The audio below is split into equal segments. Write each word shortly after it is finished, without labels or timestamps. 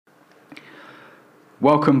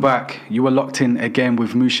Welcome back. You are locked in again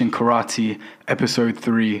with Mushin Karate, episode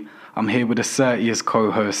 3. I'm here with the 30th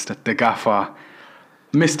co-host, the gaffer,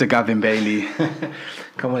 Mr. Gavin Bailey.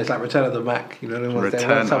 Come on, it's like Return of the Mac. You know, once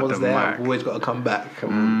someone's there, I've always got to come back. Come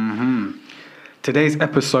on. Today's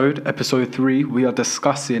episode 3, we are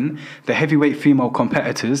discussing the heavyweight female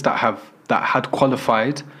competitors that had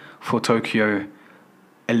qualified for Tokyo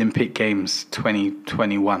Olympic Games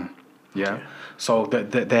 2021. Yeah. So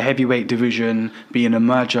the heavyweight division being a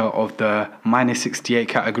merger of the minus 68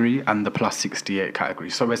 category and the plus 68 category.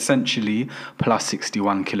 So essentially, plus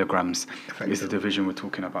 61 kilograms is the division we're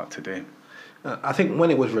talking about today. I think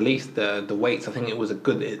when it was released, the weights, I think it was a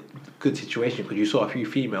good situation because you saw a few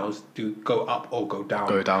females do go up or go down.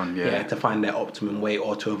 Go down, yeah. To find their optimum weight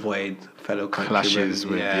or to avoid fellow countrymen. Clashes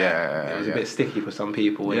with, It was a bit sticky for some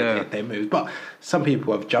people when they moved. But some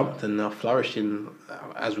people have jumped and are flourishing,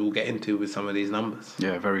 as we'll get into with some of these numbers.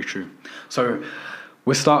 Yeah, very true. So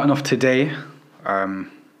we're starting off today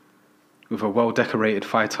with a well-decorated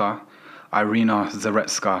fighter, Irina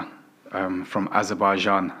Zaretska. From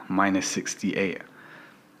Azerbaijan, minus 68.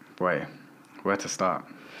 Boy, where to start?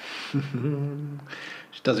 She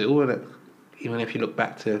does it all, innit? Even if you look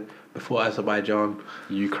back to before Azerbaijan,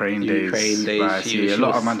 Ukraine days. Right, a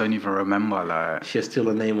lot of men don't even remember. Like, she has still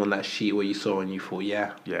a name on that sheet where you saw and you thought,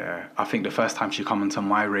 yeah. Yeah, I think the first time she come onto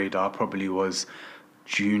my radar probably was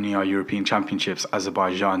Junior European Championships,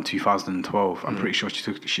 Azerbaijan 2012. I'm pretty sure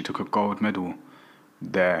she took a gold medal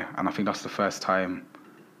there, and I think that's the first time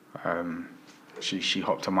she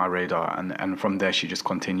hopped on my radar, and from there she just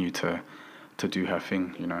continued to do her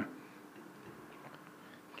thing, you know.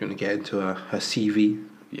 You want to get into her CV?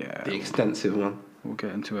 Yeah. The extensive one. We'll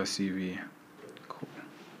get into her CV.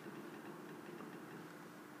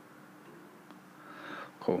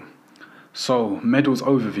 Cool. So, medals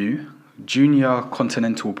overview. Junior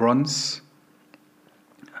Continental Bronze.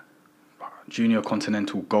 Junior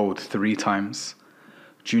Continental Gold 3 times.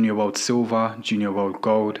 Junior World Silver, Junior World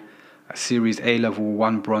Gold. At Series A level,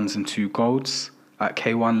 1 bronze and 2 golds. At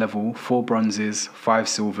K1 level, 4 bronzes, 5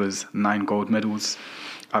 silvers, 9 gold medals.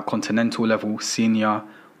 At Continental level, Senior,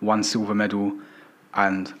 1 silver medal.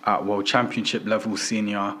 And at World Championship level,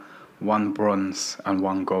 Senior, 1 bronze and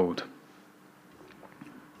 1 gold.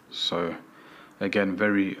 So, again,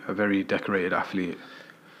 a very decorated athlete.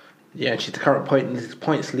 Yeah, she's the current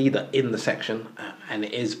points leader in the section, and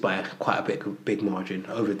it is by quite a big margin,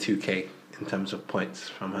 over 2K in terms of points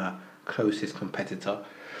from her closest competitor.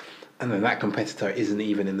 And then that competitor isn't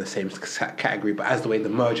even in the same category, but as the way the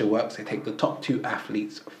merger works, they take the top 2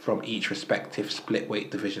 athletes from each respective split weight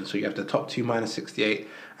division. So you have the top 2 minus 68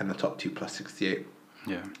 and the top 2 plus 68.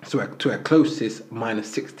 Yeah. So to our closest minus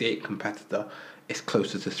 68 competitor, it's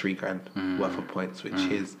closer to $3,000 worth of points, which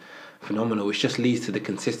is phenomenal, which just leads to the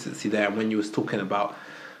consistency there. And when you was talking about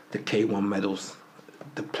the K1 medals,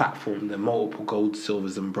 the platform, the multiple gold,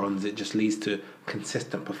 silvers and bronze, it just leads to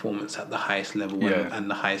consistent performance at the highest level and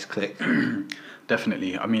the highest click.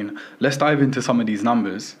 Definitely. I mean, let's dive into some of these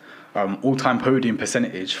numbers. All-time podium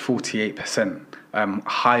percentage, 48%,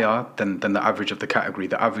 higher than the average of the category.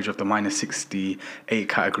 The average of the minus 68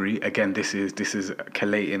 category, again, this is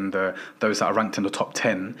collating those that are ranked in the top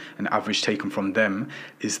 10, and average taken from them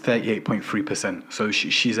is 38.3%. So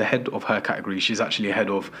she's ahead of her category. She's actually ahead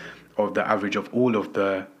of the average of all of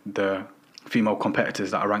the female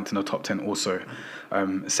competitors that are ranked in the top 10 also.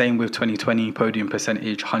 Same with 2020 podium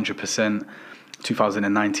percentage, 100%.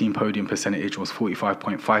 2019 podium percentage was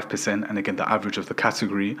 45.5%, and again the average of the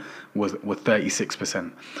category was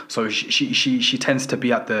 36%. So she tends to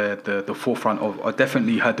be at the forefront of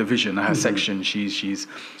definitely her division, her section. She's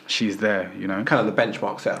there, you know. Kind of the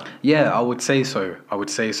benchmark setter. Yeah, I would say so.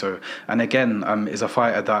 And again, is a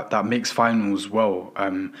fighter that makes finals well.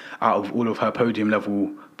 Out of all of her podium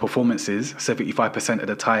level performances, 75% of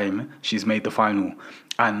the time she's made the final,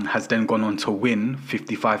 and has then gone on to win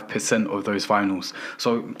 55% of those finals.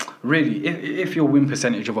 So really, if your win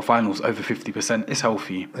percentage of a final is over 50%, it's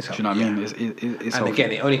healthy. Do you know what I mean? It's and healthy.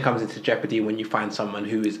 Again, it only comes into jeopardy when you find someone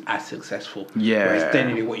who is as successful. Yeah. Whereas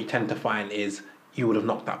generally what you tend to find is you would have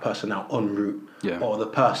knocked that person out en route. Yeah. Or the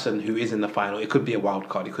person who is in the final, it could be a wild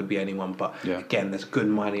card, it could be anyone, but again, there's good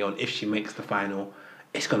money on if she makes the final,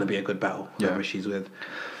 it's going to be a good battle, whoever she's with.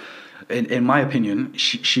 In my opinion,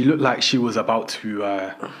 she looked like she was about to.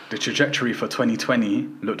 The trajectory for 2020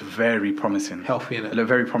 looked very promising. Healthy, innit? It looked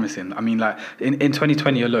very promising. I mean, like in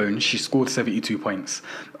 2020 alone, she scored 72 points.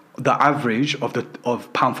 The average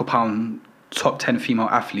of pound for pound top 10 female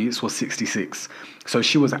athletes was 66. So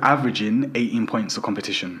she was averaging 18 points a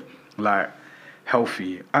competition. Like,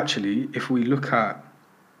 healthy. Actually, if we look at...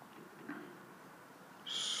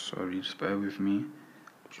 Sorry, just bear with me.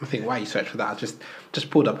 I think why you search for that, I just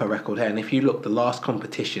pulled up her record here, and if you look, the last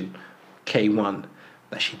competition, K1,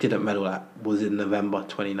 that she didn't medal at was in November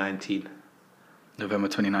 2019. November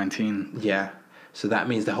 2019. Yeah. So that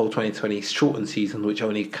means the whole 2020 shortened season, which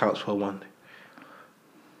only counts for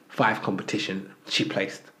 5 competition, she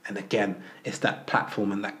placed. And again, it's that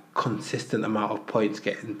platform and that consistent amount of points,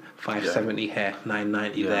 getting 570 here,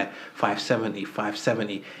 990 there, 570,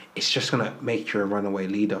 570. It's just going to make you a runaway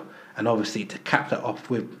leader. And obviously to cap that off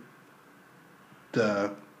with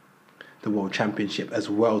the World Championship as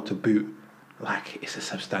well to boot, like, it's a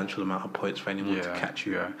substantial amount of points for anyone to catch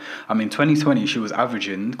you. Yeah, I mean, 2020 she was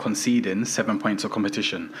conceding 7 points of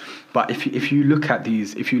competition, but if you look at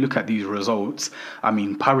these results, I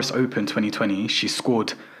mean, Paris Open 2020 she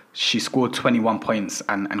scored 21 points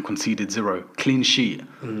and conceded 0. Clean sheet.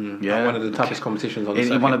 One of the toughest competitions on the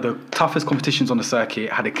circuit. One of the toughest competitions on the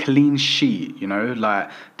circuit, had a clean sheet,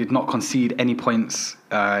 like did not concede any points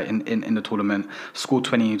in the tournament. Scored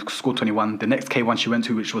 21. The next K1 she went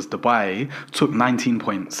to, which was Dubai, took 19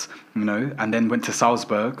 points, and then went to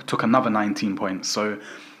Salzburg, took another 19 points. So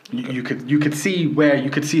you could see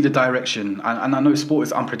the direction, and I know sport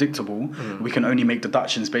is unpredictable. We can only make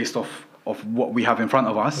deductions based off of what we have in front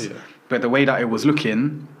of us. But the way that it was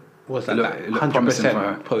looking, was that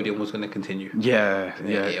 100% podium was going to continue.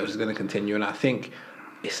 It was going to continue, and I think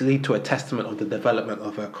it's lead to a testament of the development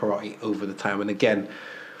of her karate over the time. And again,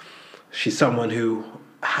 she's someone who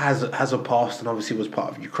has a past, and obviously was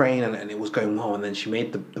part of Ukraine, and it was going well, and then she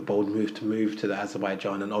made the bold move to the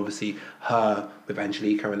Azerbaijan, and obviously her with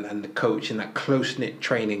Angelica and the coach in that close-knit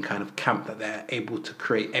training kind of camp that they're able to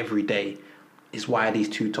create every day is why these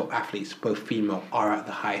two top athletes, both female, are at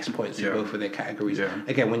the highest points in both of their categories.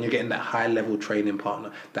 Again, when you're getting that high-level training partner,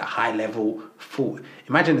 that high-level thought,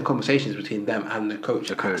 imagine the conversations between them and the coach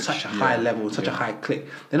at such a high level, such a high click.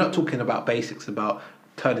 They're not talking about basics, about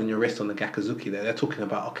turning your wrist on the Gakuzuki there. They're talking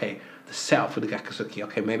about, okay, the setup for the Gakuzuki.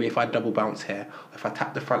 Okay, maybe if I double bounce here, if I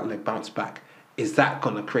tap the front leg, bounce back, is that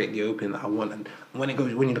going to create the opening that I want? And when you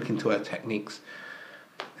look into her techniques,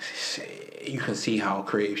 you can see how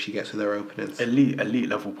creative she gets with her openings. Elite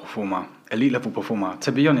level performer.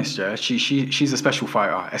 To be honest, she's a special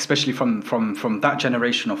fighter, especially from that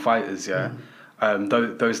generation of fighters.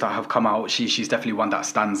 Those that have come out, she's definitely one that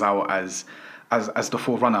stands out as the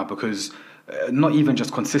forerunner, because not even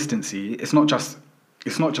just consistency. It's not just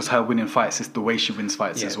her winning fights. It's the way she wins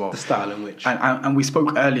fights as well. The style in which. And we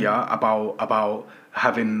spoke earlier about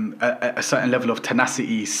having a certain level of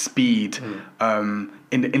tenacity, speed,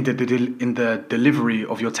 in the delivery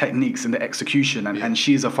of your techniques and the execution. And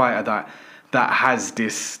she's a fighter that has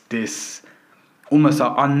this almost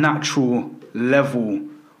an unnatural level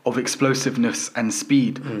of explosiveness and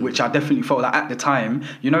speed, which I definitely felt that at the time,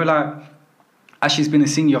 as she's been a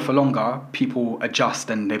senior for longer, people adjust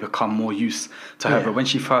and they become more used to her. But when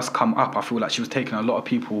she first come up, I feel like she was taking a lot of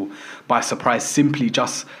people by surprise, simply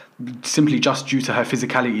just due to her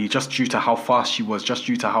physicality, just due to how fast she was, just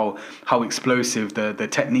due to how explosive the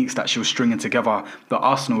techniques that she was stringing together, the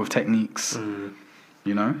arsenal of techniques, And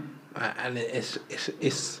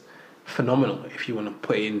it's phenomenal, if you want to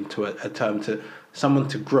put it into a term, to someone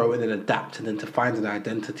to grow and then adapt and then to find an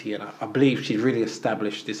identity. And I believe she's really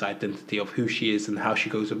established this identity of who she is and how she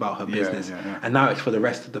goes about her business. And now it's for the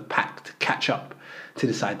rest of the pack to catch up to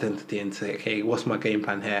this identity and say, okay, what's my game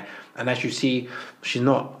plan here? And as you see, she's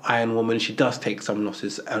not Iron Woman. She does take some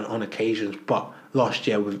losses on occasions, but last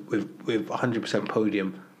year with 100%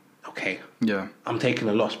 podium, okay, I'm taking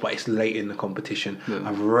a loss, but it's late in the competition.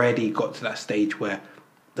 I've already got to that stage where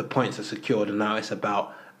the points are secured, and now it's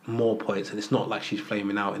about more points, and it's not like she's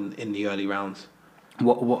flaming out in the early rounds.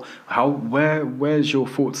 Where's your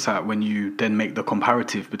thoughts at when you then make the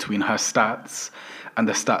comparative between her stats and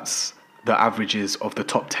the averages of the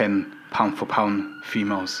top 10 pound for pound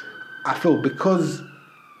females? I feel because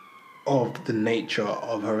of the nature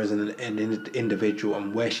of her as an individual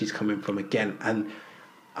and where she's coming from again, and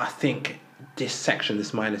I think this section,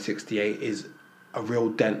 this minus 68, is a real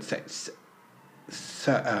dense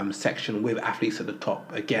section with athletes at the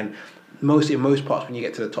top. Again, in most parts, when you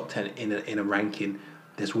get to the top 10 in a ranking,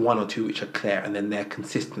 there's one or two which are clear, and then they're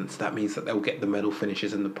consistent. So that means that they'll get the medal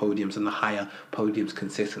finishes and the podiums and the higher podiums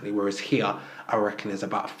consistently. Whereas here, I reckon there's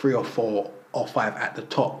about 3 or 4 or 5 at the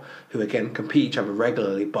top who again compete each other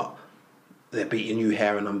regularly, but they're beating you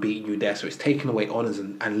here and I'm beating you there. So it's taking away honours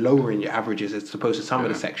and lowering your averages, as opposed to some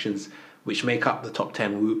of the sections which make up the top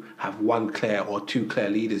 10 who have 1 clear or 2 clear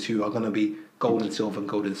leaders who are going to be gold and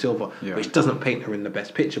silver, which doesn't paint her in the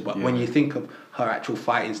best picture. But when you think of her actual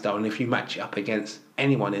fighting style, and if you match it up against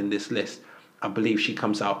anyone in this list, I believe she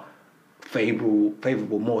comes out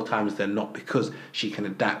favourable more times than not because she can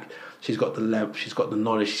adapt. She's got the level, she's got the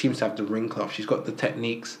knowledge, she seems to have the ring craft, she's got the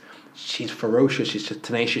techniques. She's ferocious, she's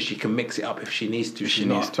tenacious, she can mix it up if she needs to. She's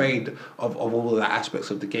not afraid of all of the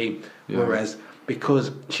aspects of the game. Yeah. Whereas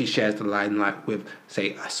because she shares the limelight with,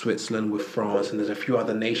 say, Switzerland, with France, and there's a few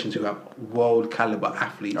other nations who have world caliber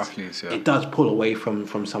athletes, it does pull away from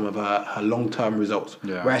some of her long-term results.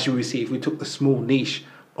 Yeah. Whereas you will see, if we took the small niche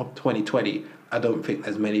of 2020, I don't think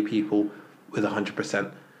there's many people with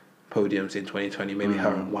 100% podiums in 2020, maybe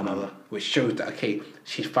her and one other, which shows that, okay,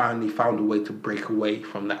 she's finally found a way to break away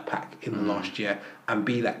from that pack in the last year and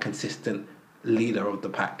be that consistent leader of the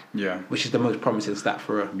pack, which is the most promising stat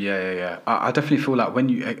for her. I definitely feel like when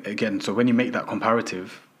you make that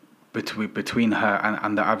comparative between her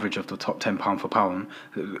and the average of the top 10 pound for pound,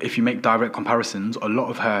 if you make direct comparisons, a lot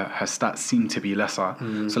of her stats seem to be lesser.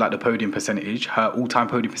 So like the podium percentage, her all-time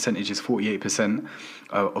podium percentage is 48%,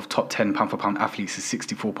 of top 10 pound for pound athletes is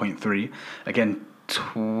 64.3. Again,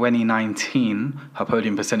 2019 her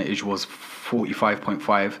podium percentage was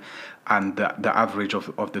 45.5, and the average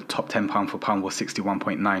of the top 10 pound for pound was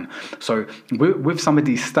 61.9. So with some of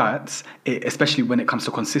these stats, especially when it comes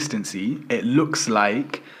to consistency, it looks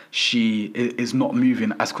like she is not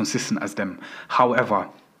moving as consistent as them. However,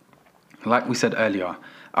 like we said earlier,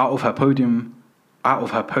 out of her podium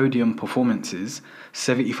performances,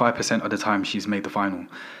 75% of the time she's made the final.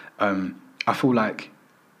 I feel like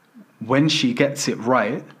when she gets it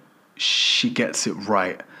right, she gets it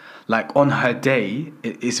right. Like on her day,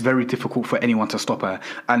 it's very difficult for anyone to stop her.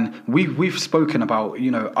 And we've spoken about,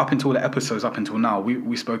 up until the episodes up until now,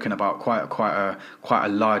 we've spoken about quite a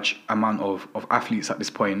large amount of athletes at this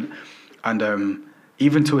point. And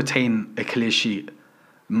even to attain a clear sheet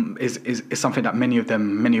is something that many of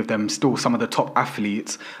them still, some of the top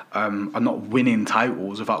athletes are not winning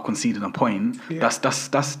titles without conceding a point. Yeah. That's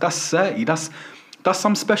 30. That's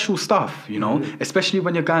some special stuff, especially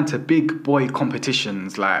when you're going to big boy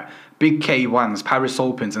competitions like big K1s, Paris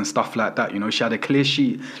Opens and stuff like that. She had a clear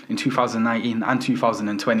sheet in 2019 and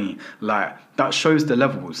 2020. Like, that shows the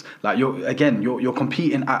levels. Like, you're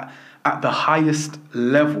competing at the highest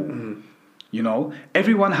level.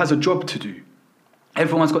 Everyone has a job to do.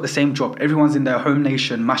 Everyone's got the same job. Everyone's in their home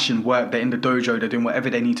nation, mashing work. They're in the dojo. They're doing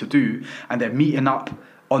whatever they need to do, and they're meeting up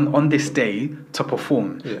on this day to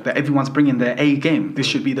perform. Yeah. That everyone's bringing their A game. This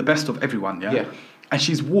should be the best of everyone. Yeah. And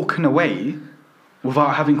she's walking away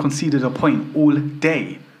without having conceded a point all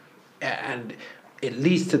day. And it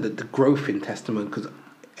leads to the growth in Testament, because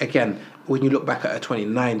again, when you look back at her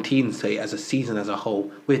 2019, say, as a season as a whole,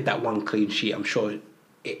 with that one clean sheet, I'm sure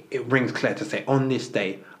it rings clear to say, on this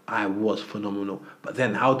day, I was phenomenal. But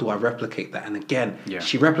then how do I replicate that? And again,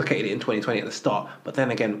 she replicated it in 2020 at the start, but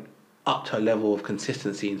then again, upped her level of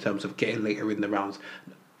consistency in terms of getting later in the rounds,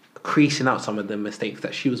 creasing out some of the mistakes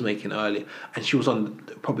that she was making earlier. And she was on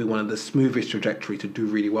probably one of the smoothest trajectory to do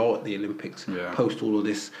really well at the Olympics, post all of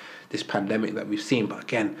this pandemic that we've seen. But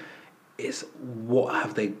again, it's what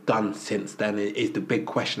have they done since then is the big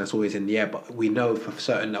question that's always in the air. But we know for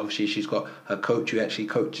certain, obviously, she's got her coach who actually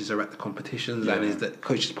coaches her at the competitions and is the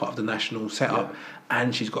coach is part of the national setup.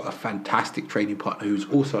 And she's got a fantastic training partner who's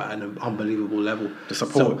also at an unbelievable level. The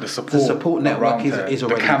support network is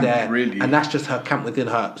already camp, there. Really. And that's just her camp within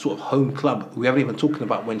her sort of home club. We haven't even talking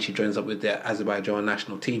about when she joins up with the Azerbaijan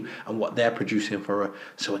national team and what they're producing for her.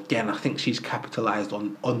 So again, I think she's capitalised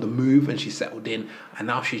on the move and she's settled in. And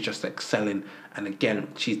now she's just excelling. And again,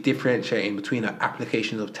 she's differentiating between her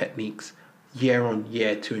applications of techniques year on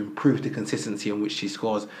year to improve the consistency on which she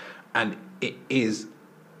scores. And it is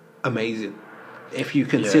amazing. If you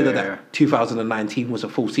consider that 2019 was a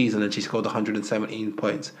full season and she scored 117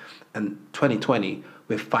 points, and 2020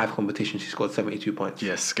 with 5 competitions she scored 72 points.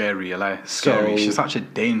 Yeah, scary. Scary. She's such a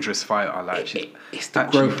dangerous fighter. It's the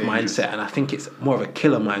growth mindset, and I think it's more of a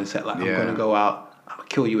killer mindset. Like, I'm going to go out, I'm going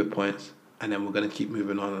to kill you with points, and then we're going to keep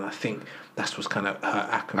moving on. And I think that's what's kind of her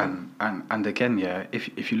acumen. And again,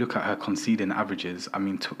 if you look at her conceding averages, I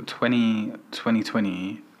mean,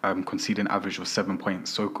 2020. Conceding average was 7 points,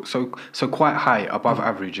 so quite high, above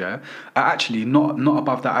average. Actually not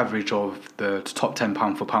above the average of the top 10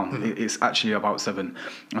 pound for pound. It's actually about 7.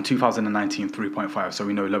 In 2019, 3.5, so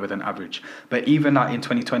we know lower than average. But even in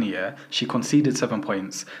 2020, she conceded 7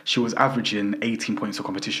 points. She was averaging 18 points of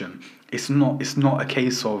competition. It's not a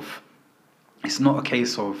case of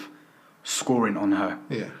scoring on her.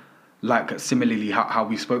 Yeah. Like, similarly, how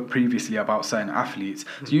we spoke previously about certain athletes.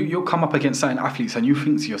 So you'll come up against certain athletes and you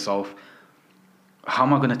think to yourself, how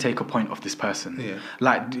am I going to take a point off this person? Yeah.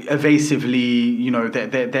 Like, evasively,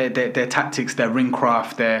 their tactics, their ring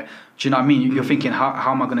craft, Do you know what I mean? You're thinking,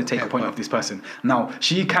 how am I going to take a point off this person? Now,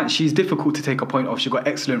 she's difficult to take a point off. She's got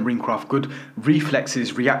excellent ring craft, good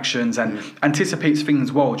reflexes, reactions, and anticipates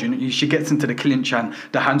things well. Do you know, she gets into the clinch and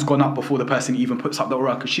the hand's gone up before the person even puts up the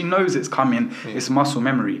aura because she knows it's coming. It's muscle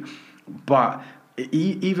memory. But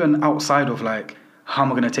even outside of like, how am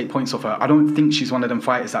I going to take points off her? I don't think she's one of them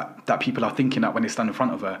fighters that people are thinking that when they stand in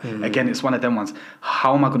front of her. Again, it's one of them ones.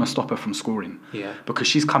 How am I going to stop her from scoring? Yeah. Because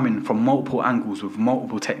she's coming from multiple angles with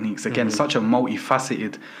multiple techniques. Again, such a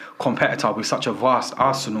multifaceted competitor with such a vast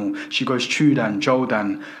arsenal. She goes Chudan,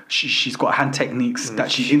 Jodan. She's got hand techniques that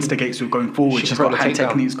she instigates with going forward. She's got hand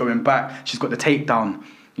techniques going back. She's got the takedown.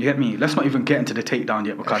 You get me? Let's not even get into the takedown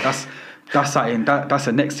yet because that's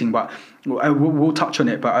the next thing. But we'll touch on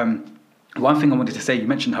it. But one thing I wanted to say, you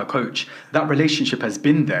mentioned her coach. That relationship has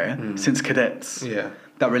been there since cadets. Yeah.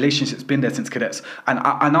 That relationship's been there since cadets. And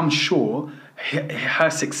I'm sure her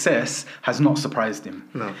success has not surprised him.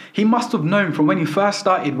 No. He must have known from when he first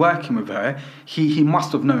started working with her, he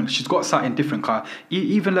must have known she's got something different.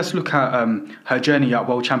 Even let's look at her journey at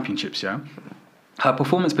World Championships, yeah? Her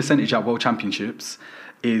performance percentage at World Championships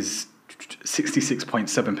is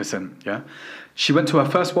 66.7%, yeah? She went to her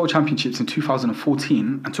first World Championships in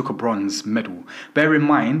 2014 and took a bronze medal. Bear in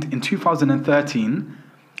mind, in 2013,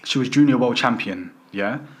 she was junior world champion,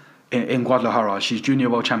 yeah? In Guadalajara, she's junior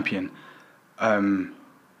world champion.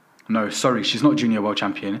 No, sorry, she's not junior world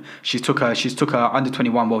champion. She's took her under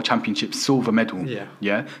 21 World Championship silver medal.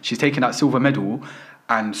 Yeah. She's taken that silver medal.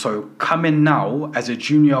 And so coming now as a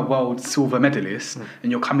junior world silver medalist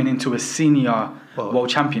and you're coming into a senior world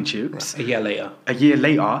championships a year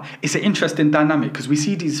later, it's an interesting dynamic because we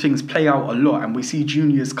see these things play out a lot and we see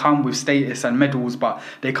juniors come with status and medals, but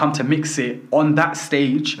they come to mix it on that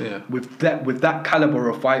stage with that caliber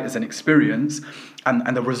of fighters and experience.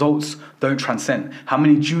 And the results don't transcend. How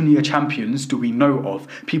many junior champions do we know of?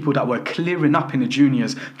 People that were clearing up in the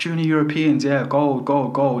juniors. Junior Europeans, gold.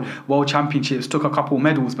 World Championships, took a couple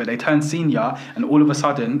medals, but they turned senior and all of a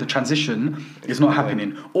sudden the transition is not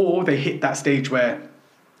happening. Or they hit that stage where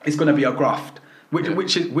it's going to be a graft.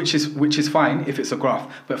 Which is fine if it's a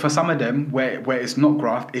graft. But for some of them where it's not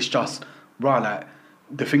graft, it's just, like,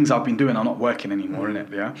 the things I've been doing are not working anymore,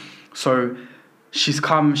 innit? Yeah? So She's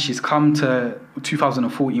come to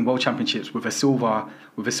 2014 World Championships with a silver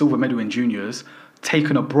medal in juniors,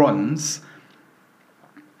 taken a bronze.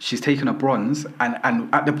 She's taken a bronze, and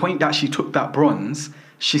at the point that she took that bronze,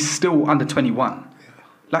 she's still under 21.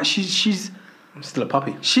 Like she's still a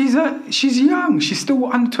puppy. She's young. She's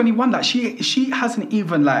still under 21. Like she hasn't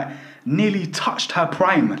even like nearly touched her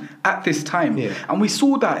prime at this time. And we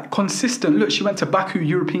saw that consistent. Look, she went to Baku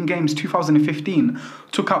European Games 2015,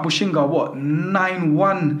 took out Bushinga,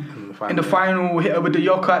 9-1 in the final, hit her with the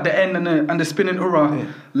yoke at the end and the spinning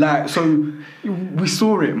ura. Like, so we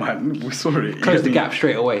saw it, man. We saw it. Closed the gap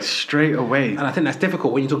straight away. And I think that's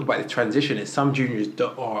difficult when you talk about the transition. It's some juniors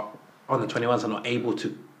that are on the 21s are not able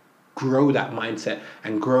to grow that mindset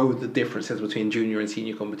and grow the differences between junior and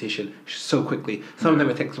senior competition so quickly. Some of them,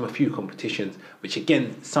 it takes them a few competitions, which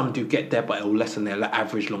again, some do get there, but it will lessen their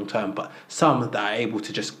average long term. But some that are able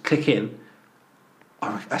to just click in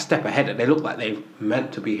are a step ahead, and they look like they've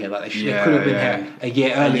meant to be here, like they could have been here a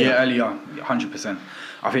year earlier. 100%.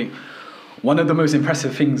 I think one of the most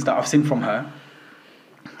impressive things that I've seen from her,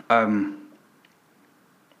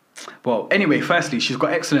 well, anyway, firstly, she's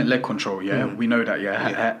got excellent leg control, we know that,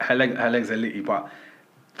 her legs are litty, but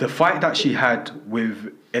the fight that she had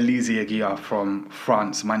with Elise Aguiar from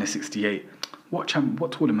France, minus 68, what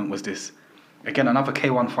tournament was this? Again, another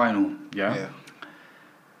K1 final,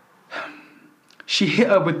 She hit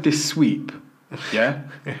her with this sweep,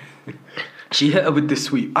 She hit her with this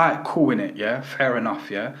sweep. Alright, cool, innit, fair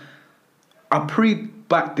enough, I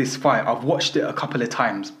pre-backed this fight, I've watched it a couple of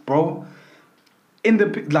times, bro.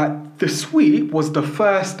 The sweep was the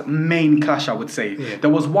first main clash, I would say.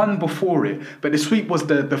 There was one before it, but the sweep was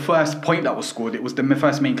the first point that was scored. It was the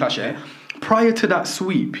first main clash. Prior to that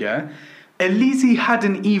sweep, Elise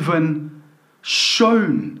hadn't even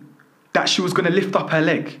shown that she was going to lift up her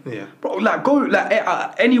leg. Bro,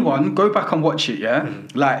 anyone, go back and watch it,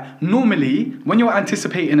 Like, normally, when you're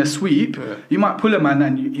anticipating a sweep, you might pull a man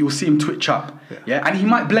and you'll see him twitch up, And he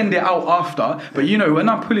might blend it out after, but when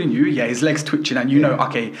I'm pulling you, his leg's twitching and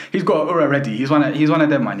okay, he's got Ura ready. He's one of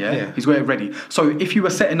them, man, He's got it ready. So if you were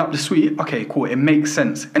setting up the sweep, okay, cool, it makes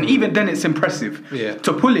sense. And even then it's impressive.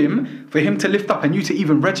 To pull him, for him to lift up and you to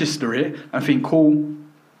even register it and think, cool,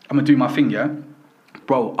 I'm going to do my thing,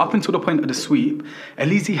 Bro, up until the point of the sweep,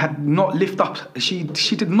 Elise had not lift up. She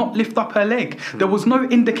did not lift up her leg. There was no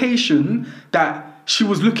indication that she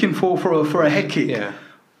was looking for a head kick.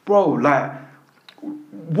 Bro, like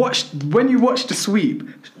when you watch the sweep,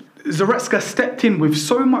 Zaretska stepped in with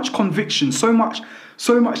so much conviction, so much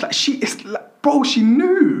like she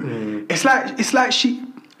knew. It's like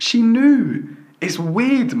she knew. It's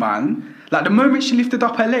weird, man. Like the moment she lifted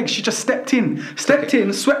up her leg, she just stepped in,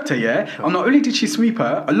 swept her, yeah. And not only did she sweep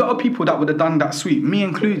her, a lot of people that would have done that sweep, me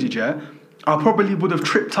included, yeah, I probably would have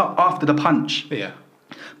tripped up after the punch. Yeah.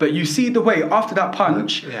 But you see the way after that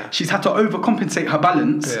punch, she's had to overcompensate her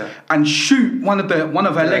balance and shoot one of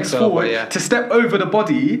her legs forward to step over the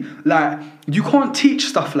body. Like, you can't teach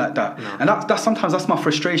stuff like that. No. And that's sometimes that's my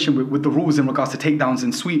frustration with the rules in regards to takedowns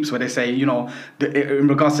and sweeps, where they say, you know, in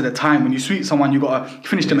regards to the time, when you sweep someone, you got to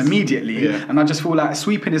finish them immediately. Yeah. And I just feel like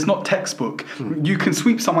sweeping is not textbook. You can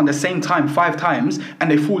sweep someone the same time 5 times and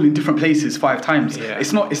they fall in different places 5 times. Yeah.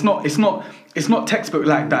 It's not textbook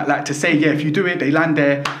like that. Like to say, if you do it, they land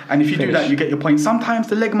there, and if you do that, you get your point. Sometimes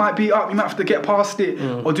the leg might be up, you might have to get past it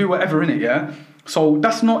or do whatever in it, yeah? So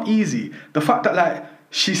that's not easy. The fact that, like,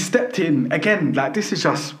 she stepped in, again, like, this is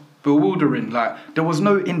just bewildering. Like, there was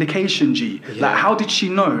no indication, G. Yeah. Like, how did she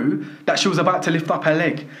know that she was about to lift up her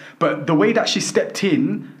leg? But the way that she stepped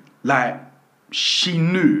in, like, she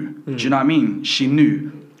knew. Do you know what I mean? She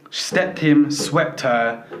knew. She stepped in, swept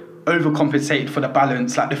her, overcompensated for the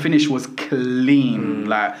balance. Like, the finish was clean.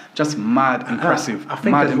 Like, just mad impressive. I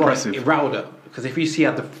think mad impressive. It rattled her, because if you see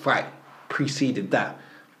how the fight preceded that,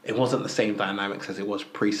 it wasn't the same dynamics as it was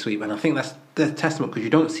pre-sweep. And I think that's the testament, because you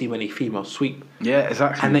don't see many females sweep. Yeah,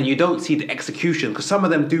 exactly. And then you don't see the execution, because some of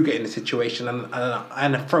them do get in the situation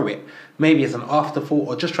and throw it, maybe as an afterthought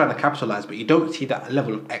or just trying to capitalise, but you don't see that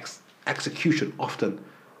level of execution often.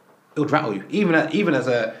 It would rattle you. Even as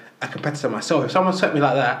a competitor myself, if someone swept me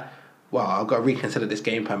like that, well, I've got to reconsider this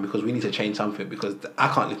game plan, because we need to change something, because I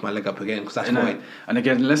can't lift my leg up again, because that's void. And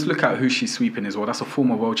again, let's look at who she's sweeping as well. That's a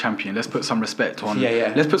former world champion. Let's put some respect on.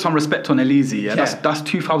 Let's put some respect on Elise. Yeah, that's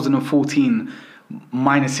 2014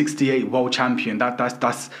 minus 68 world champion.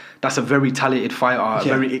 That's a very talented fighter, a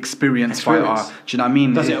very experienced fighter. Do you know what I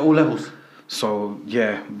mean? Does it at all levels. So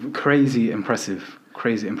yeah, crazy impressive.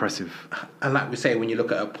 And like we say, when you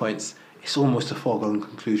look at her points, it's almost a foregone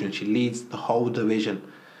conclusion. She leads the whole division.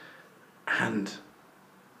 And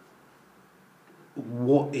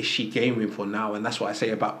what is she gaming for now? And that's what I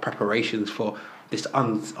say about preparations for this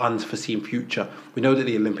unforeseen future. We know that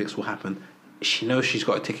the Olympics will happen. She knows she's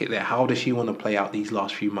got a ticket there. How does she want to play out these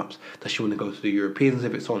last few months? Does she want to go to the Europeans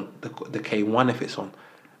if it's on? The K1 if it's on?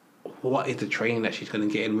 What is the training that she's going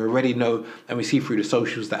to get in? We already know, and we see through the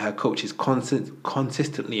socials, that her coach is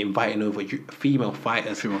consistently inviting over female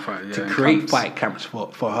fighters to create fight camps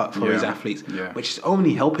for his athletes, which is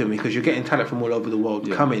only helping, because you're getting talent from all over the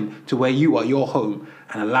world coming to where you are, your home,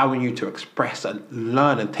 and allowing you to express and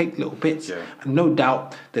learn and take little bits. Yeah. And no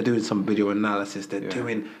doubt they're doing some video analysis, they're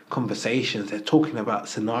doing conversations, they're talking about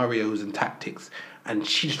scenarios and tactics, and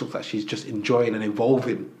she just looks like she's just enjoying and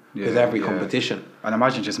evolving with every competition. And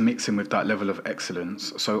imagine just mixing with that level of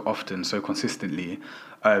excellence so often, so consistently.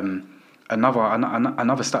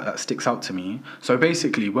 Another stat that sticks out to me. So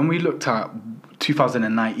basically, when we looked at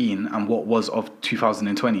 2019 and what was of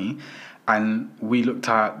 2020, and we looked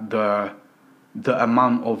at the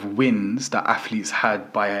amount of wins that athletes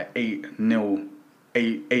had by an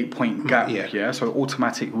 8-point gap, so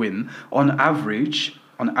automatic win on average.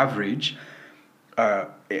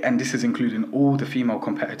 And this is including all the female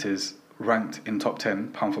competitors ranked in top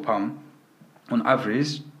 10 pound for pound. On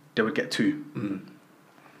average, they would get 2.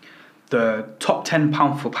 The top 10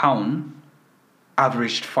 pound for pound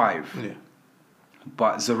averaged 5. Yeah.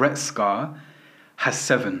 But Zaretska has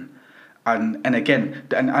 7. And again,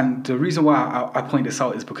 and the reason why I point this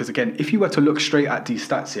out is because, again, if you were to look straight at these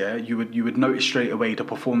stats, you would notice straight away the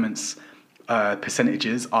performance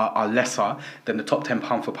percentages are lesser than the top 10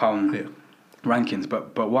 pound for pound rankings.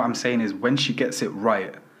 But what I'm saying is, when she gets it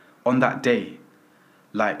right on that day,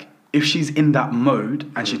 like, if she's in that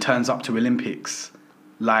mode and she turns up to Olympics,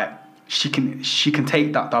 like, she can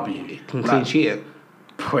take that W. Clean sheet it.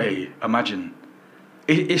 Pray, imagine.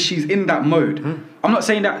 If she's in that mode, I'm not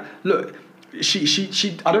saying that. Look,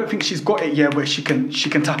 she. I don't think she's got it yet where she can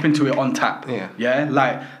tap into it on tap.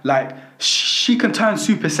 Yeah. Like she can turn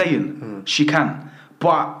Super Saiyan. She can,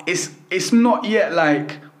 but it's not yet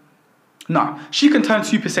like. Nah, she can turn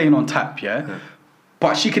Super Saiyan on tap. Yeah.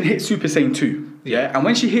 But she can hit Super Saiyan 2. Yeah. And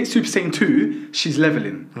when she hits Super Saiyan 2, she's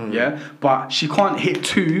leveling. Yeah. But she can't hit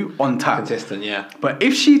 2 on tap. Consistent. Yeah. But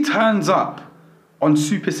if she turns up on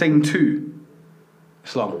Super Saiyan 2.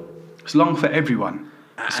 It's long. It's long for everyone.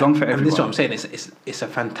 And this is what I'm saying. It's a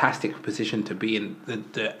fantastic position to be in.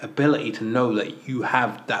 The ability to know that you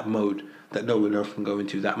have that mode that no one else can go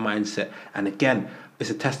into, that mindset. And again, it's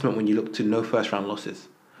a testament when you look to no first round losses.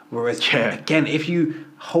 Whereas, Yeah. again, if you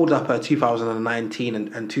hold up her 2019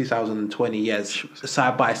 and 2020 years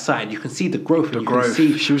side by side, you can see the growth. The You growth. can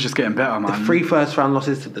see She was just getting better, man. the 3 first round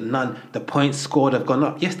losses to the none. The points scored have gone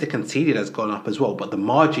up. Yes, the conceded has gone up as well, but the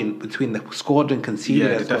margin between the scored and conceded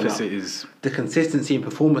Yeah, has the gone up. deficit is. The consistency in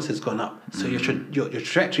performance has gone up. So your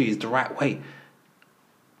trajectory is the right way.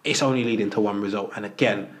 It's only leading to one result. And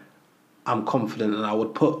again, I'm confident, and I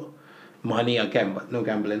would put money again, but no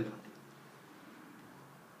gambling.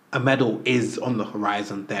 A medal is on the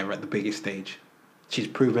horizon there at the biggest stage. She's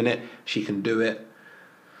proven it. She can do it.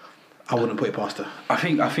 I wouldn't put it past her. I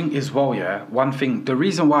think as well, yeah. One thing, the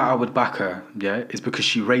reason why I would back her, yeah, is because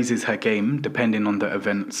she raises her game depending on the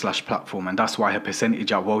event/platform, and that's why her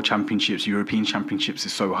percentage at World Championships, European Championships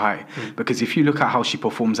is so high. Because if you look at how she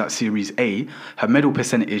performs at Series A, her medal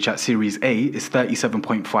percentage at Series A is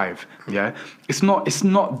 37.5. Yeah, it's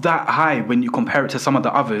not that high when you compare it to some of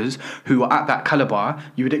the others who are at that caliber.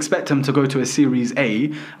 You would expect them to go to a Series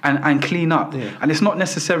A and clean up, and it's not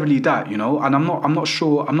necessarily that, you know. And I'm not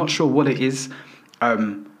sure what it is.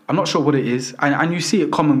 I'm not sure what it is, and you see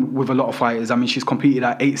it common with a lot of fighters. I mean, she's competed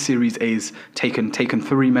at 8 Series A's, taken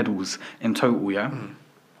 3 medals in total. Yeah,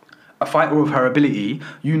 a fighter of her ability,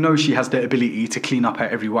 you know, she has the ability to clean up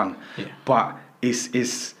at everyone. Yeah. But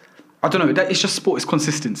it's I don't know. That it's just sport. It's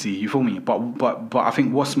consistency. You feel me? But I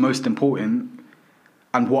think what's most important,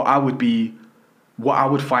 and what I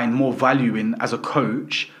would find more value in as a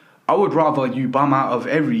coach, I would rather you bum out of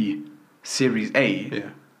every Series A. Yeah.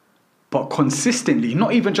 But consistently,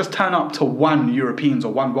 not even just turn up to one Europeans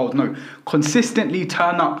or one World, no. Consistently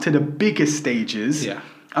turn up to the biggest stages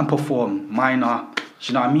and perform minor. Do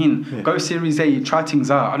you know what I mean? Yeah. Go Series A, try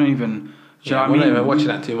things out. I don't even... Do you know what I mean? We're not even watching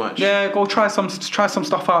that too much. Yeah, go try some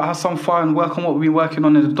stuff out, have some fun, work on what we've been working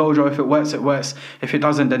on in the dojo. If it works, it works. If it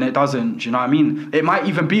doesn't, then it doesn't. Do you know what I mean? It might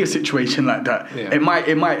even be a situation like that. Yeah.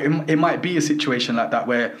 It might be a situation like that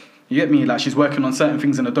where... You get me? Like, she's working on certain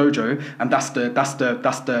things in the dojo, and that's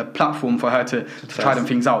the platform for her to try them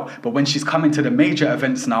things out. But when she's coming to the major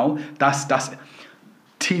events now, that's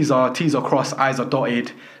T's are crossed, I's are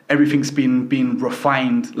dotted. Everything's been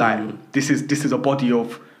refined. Like this is a body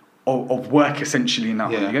of work essentially now.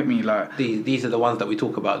 Yeah. You get me? Like these are the ones that we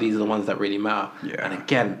talk about. These are the ones that really matter. Yeah. And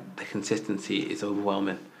again, the consistency is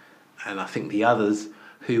overwhelming. And I think the others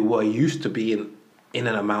who were used to being in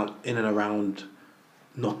and around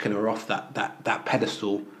knocking her off that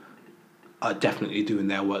pedestal are definitely doing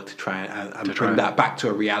their work to try and bring that back to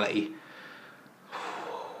a reality.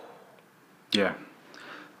 Yeah,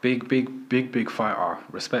 big fighter.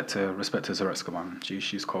 Respect to Zaretska, man.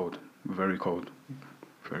 She's cold, very cold.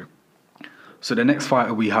 So the next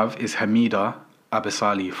fighter we have is Hamida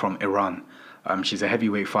Abasali from Iran. She's a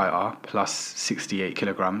heavyweight fighter, plus 68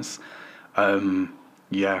 kilograms.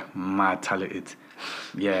 Yeah, mad talented.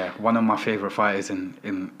 Yeah, one of my favorite fighters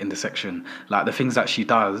in the section. Like the things that she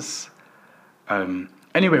does.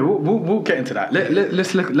 Anyway, we'll get into that.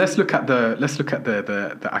 Let's look at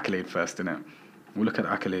the accolade first, innit? We'll look at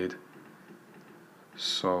the accolade.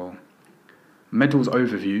 So, medals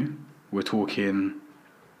overview. We're talking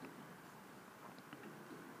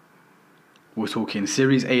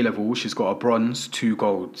Series A level. She's got a bronze, 2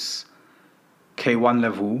 golds. K1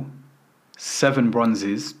 level. 7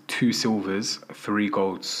 bronzes, 2 silvers, 3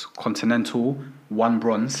 golds. Continental, 1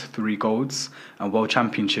 bronze, 3 golds. And World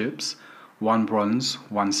Championships, 1 bronze,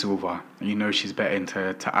 1 silver. And you know she's betting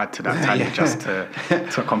to add to that tally just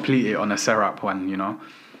to complete it on a Serap one, you know.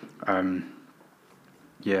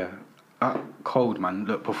 Cold, man.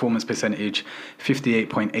 Look, performance percentage,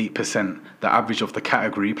 58.8%. The average of the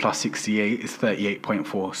category, plus 68, is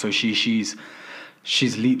 38.4. So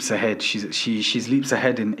she's leaps ahead. She's leaps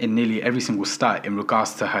ahead in nearly every single stat in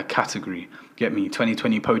regards to her category. Get me?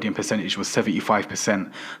 2020 podium percentage was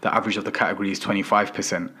 75%. The average of the category is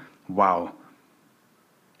 25%. Wow.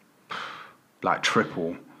 Like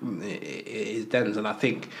triple. It is dense, and I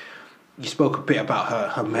think you spoke a bit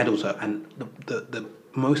about her medals, and the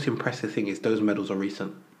most impressive thing is those medals are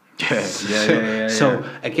recent. Yeah. So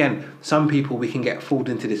again, some people, we can get fooled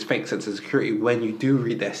into this fake sense of security when you do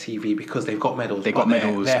read their CV because they've got medals.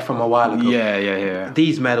 They're from a while ago. Yeah.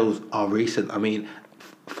 These medals are recent. I mean,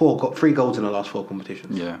 3 golds in the last 4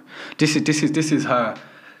 competitions. Yeah, this is her.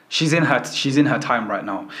 She's in her time right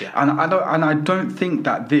now. Yeah. And I don't think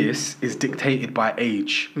that this is dictated by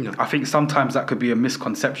age. No. I think sometimes that could be a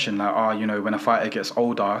misconception. Like, when a fighter gets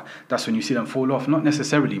older, that's when you see them fall off. Not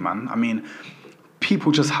necessarily, man. I mean,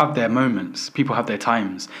 people just have their moments. People have their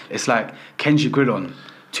times. It's like Kenji Grilon.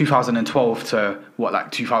 2012 to what,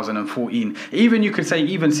 like 2014. Even you could say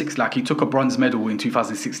even six, like he took a bronze medal in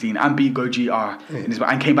 2016 and beat Gojira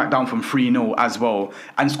and came back down from 3-0 as well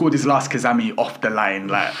and scored his last Kazami off the line.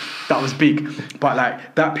 Like that was big. But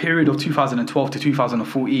like that period of 2012 to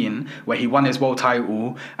 2014 where he won his world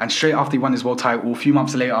title, and straight after he won his world title, a few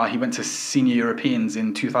months later he went to Senior Europeans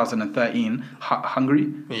in 2013,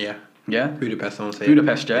 Hungary. Yeah, Budapest, I want to say.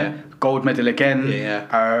 Budapest, yeah. Gold medal again. Yeah.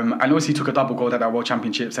 And also he took a double gold at that World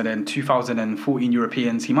Championships, and then 2014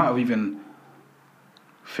 Europeans. He might have even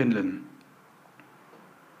Finland.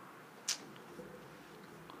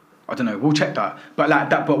 I don't know. We'll check that. But like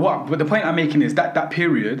that. But the point I'm making is that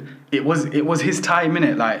period, it was his time,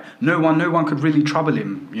 innit? Like no one could really trouble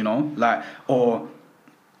him, you know. Like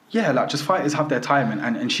like just fighters have their time,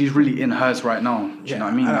 and she's really in hers right now. Do you know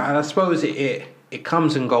what I mean? And I suppose it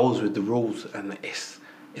comes and goes with the rules, and it's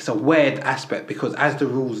a weird aspect because as the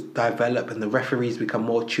rules develop and the referees become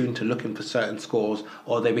more tuned to looking for certain scores,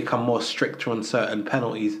 or they become more stricter on certain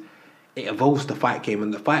penalties, it evolves the fight game,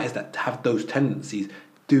 and the fighters that have those tendencies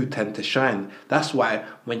do tend to shine. That's why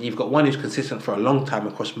when you've got one who's consistent for a long time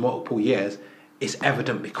across multiple years, it's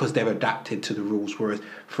evident because they've adapted to the rules. Whereas,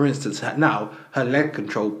 for instance, now her leg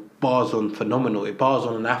control bars on phenomenal. It bars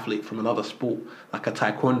on an athlete from another sport, like a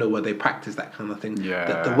taekwondo where they practice that kind of thing.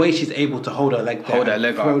 Yeah. The way she's able to hold her leg down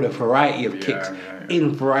and throw the variety of kicks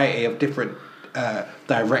in variety of different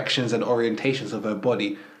directions and orientations of her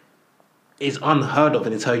body is unheard of,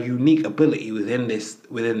 and it's her unique ability within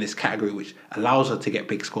this category which allows her to get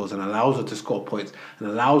big scores and allows her to score points and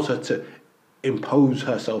allows her to impose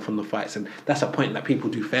herself on the fights. And that's a point that people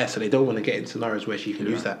do fair, so they don't want to get in scenarios where she can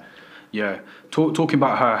use that. Yeah, talking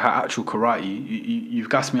about her actual karate, you've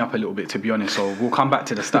gassed me up a little bit, to be honest. So we'll come back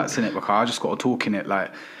to the stats in it, because I just got to talk in it.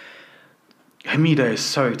 Like Hamida is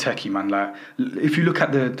so techie, man. Like if you look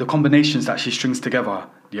at the combinations that she strings together,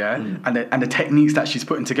 and the techniques that she's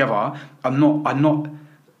putting together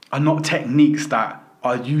are not techniques that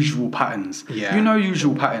are usual patterns. Yeah. You know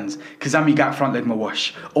usual patterns. Kazami Gap front leg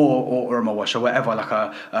mawash or a mawash or whatever, like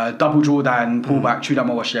a double Jordan pullback, chew down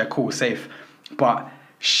mawash. Yeah, cool, safe, but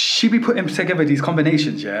she be putting together these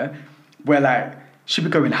combinations, where like she be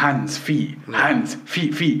going hands, feet, hands,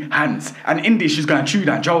 feet, hands, and in this she's going chew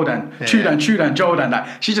down, Jordan, chew down, Jordan.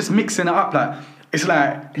 Like she's just mixing it up. Like it's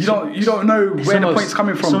like you don't know where the point's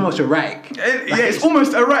coming from. It's almost erratic. It's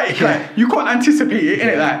almost erratic. Yeah. Like you can't anticipate it,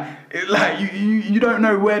 innit? Like you don't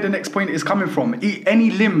know where the next point is coming from. Any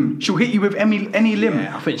limb, she'll hit you with any limb.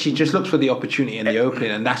 Yeah, I think she just looks for the opportunity in the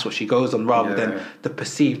opening, and that's what she goes on, rather than the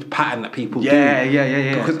perceived pattern that people do.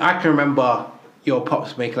 Yeah. Because I can remember your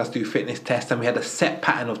pops making us do fitness tests, and we had a set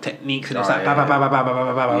pattern of techniques, and it's like bam, bam, bam, bam, bam,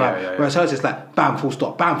 bam, bam, bam. Whereas hers is like bam, full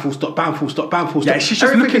stop, bam, full stop, bam, full stop, bam, full stop. Yeah, she's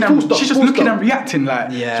just looking and reacting.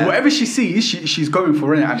 Like so whatever she sees, she's going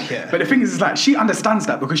for it. But the thing is like she understands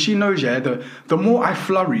that, because she knows the more I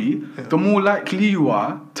flurry, the more likely you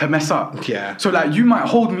are to mess up. Yeah. So like you might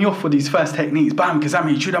hold me off for these first techniques, bam,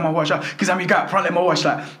 Kazami, chew down my wash, Kazami Gap, front leg my wash,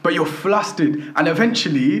 like, but you're flustered, and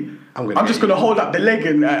eventually I'm just gonna hold up the leg,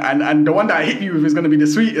 and the one that I hit you with is gonna be the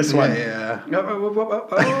sweetest one.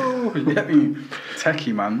 Oh, you get me?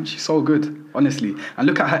 Techie, man. She's so good, honestly. And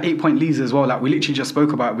look at her 8-point leads as well. Like we literally just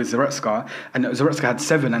spoke about it with Zaretska, and Zaretska had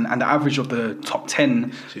 7, and the average of the top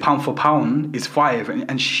 10 pound for pound is 5,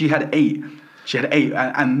 and she had 8. She had 8,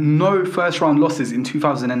 and no first round losses in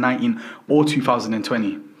 2019 or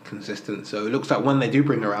 2020. Consistent. So it looks like when they do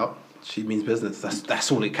bring her out, she means business.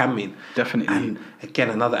 That's all it can mean. Definitely. And again,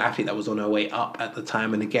 another athlete that was on her way up at the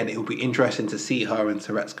time. And again, it'll be interesting to see her and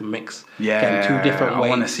Zaretska mix. Yeah, again, 2 different weights. I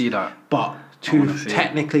want to see that. But 2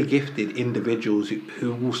 technically gifted individuals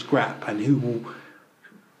who will scrap and who will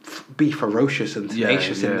be ferocious and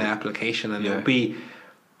tenacious in their application. And it'll be,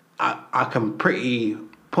 I can pretty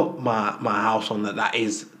put my house on that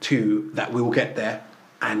is 2 that we will get there.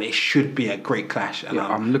 And it should be a great clash. And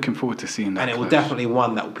I'm looking forward to seeing that. And it will definitely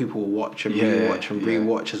one that people will watch and rewatch and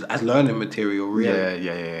rewatch as learning material, really.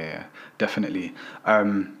 Yeah, definitely.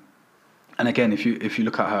 And again, if you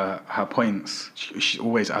look at her points, she's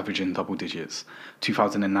always averaging double digits.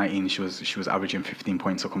 2019, she was averaging 15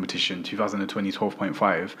 points a competition. 2020,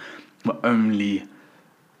 12.5, but only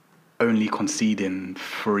conceding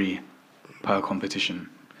 3 per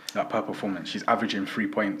competition, like per performance. She's averaging 3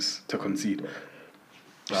 points to concede.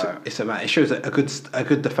 It shows a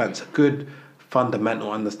good defense, a good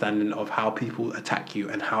fundamental understanding of how people attack you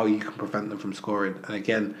and how you can prevent them from scoring. And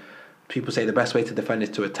again, people say the best way to defend is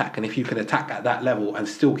to attack, and if you can attack at that level and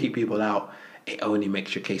still keep people out, it only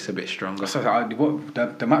makes your case a bit stronger. So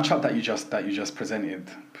the matchup that you just presented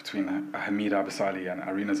between Hamida Abasali and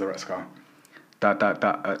Arina Zaretska,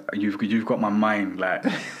 you've got my mind like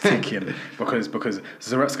ticking because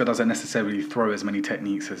Zaretska doesn't necessarily throw as many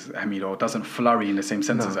techniques as Hamida, or doesn't flurry in the same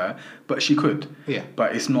sense as her, but she could. Yeah.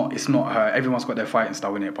 But it's not her. Everyone's got their fighting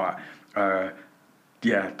style in it, but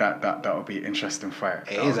yeah, that would be an interesting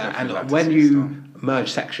fight. It is, and when you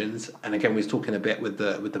merge sections, and again we was talking a bit with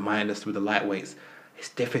the minus with the lightweights. It's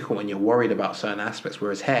difficult when you're worried about certain aspects,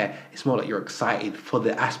 whereas here, it's more like you're excited for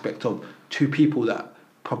the aspect of two people that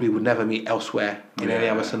probably would never meet elsewhere in any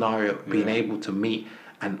other scenario, being able to meet,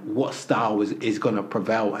 and what style is going to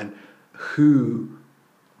prevail, and who,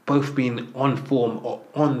 both being on form or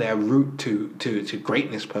on their route to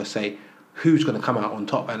greatness per se, who's going to come out on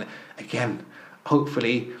top. And again,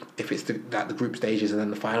 hopefully, if it's the group stages and then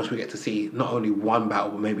the finals, we get to see not only one battle,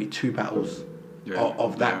 but maybe two battles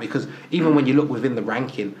of that, because even when you look within the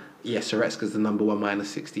ranking, yes, Zaretska's the number one minus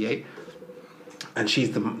 68, and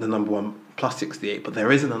she's the number one plus 68, but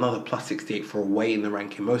there isn't another plus 68 for a weight in the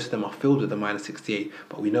ranking. Most of them are filled with the minus 68,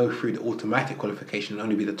 but we know through the automatic qualification it'll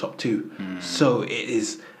only be the top two. So it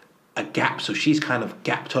is a gap. So she's kind of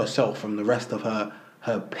gapped herself from the rest of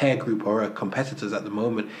her peer group or her competitors at the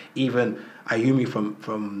moment. Even Ayumi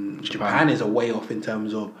from Japan is a way off in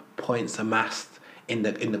terms of points amassed in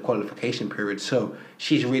the qualification period. So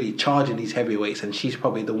she's really charging these heavyweights, and she's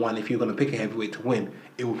probably the one, if you're going to pick a heavyweight to win,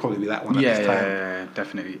 it will probably be that one at this time. Yeah,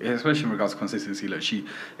 definitely. Especially in regards to consistency. Look,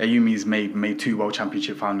 Ayumi's made 2 World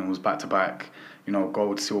Championship finals back to back,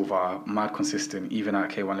 gold, silver, mad consistent, even at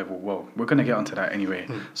K1 level. Well, we're going to get onto that anyway,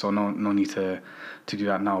 so no need to do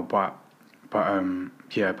that now. But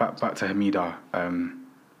yeah, back to Hamida.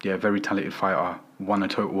 Very talented fighter. Won a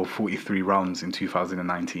total of 43 rounds in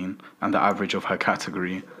 2019, and the average of her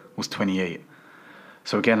category was 28.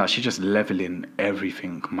 So again, like, she's just leveling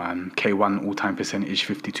everything, man. K1 all-time percentage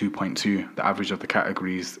 52.2. The average of the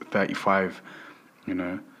category is 35.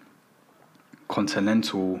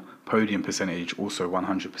 Continental podium percentage also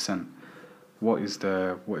 100%. What is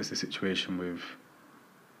the situation with?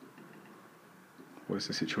 What is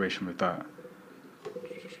the situation with that?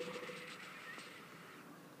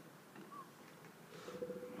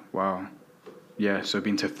 Wow. Yeah, so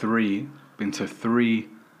been to three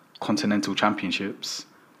continental championships,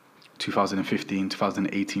 2015,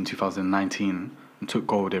 2018, 2019, and took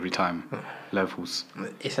gold every time. Levels.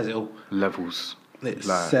 It says it all. Levels. It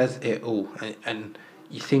says it all. And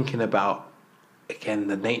you're thinking about, again,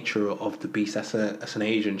 the nature of the beast. That's an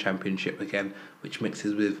Asian championship, again, which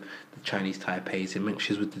mixes with the Chinese Taipeis, it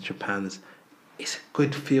mixes with the Japans. It's a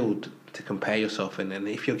good field to compare yourself in, and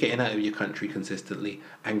if you're getting out of your country consistently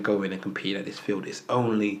and going and competing at this field, it's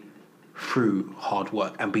only through hard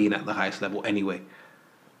work and being at the highest level anyway.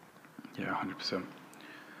 Yeah, 100%.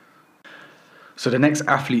 So the next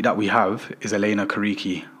athlete that we have is Elena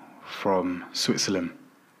Kariki from Switzerland.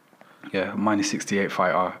 Yeah, minus 68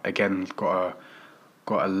 fighter. Again, got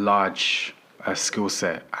a large skill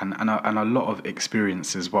set and a lot of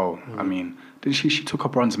experience as well. I mean, did she took a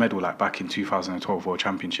bronze medal like back in 2012 World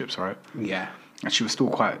Championships, right? Yeah. And she was still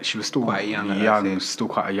quite young, still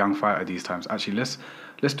quite a young fighter these times. Actually,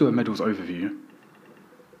 let's do a medals overview.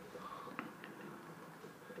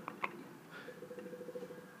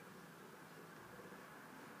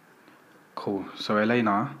 Cool. So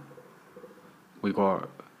Elena, we got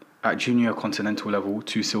at junior continental level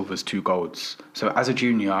 2 silvers, 2 golds. So as a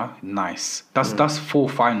junior, nice. That's 4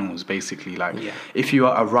 finals basically. Like if you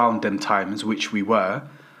are around them times, which we were,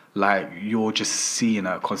 like you're just seeing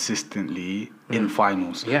her consistently in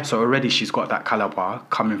finals. Yeah. So already she's got that caliber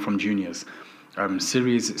coming from juniors.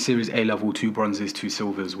 Series A level 2 bronzes, 2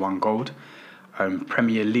 silvers, 1 gold.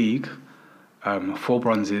 Premier League, 4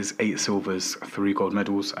 bronzes, 8 silvers, 3 gold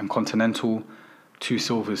medals, and continental, 2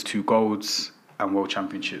 silvers, 2 golds, and World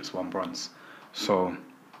Championships, 1 bronze. So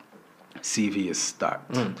CV is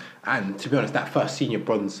stacked. And to be honest, that first senior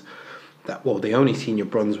bronze, the only senior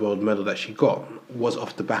bronze world medal that she got was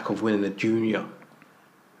off the back of winning a junior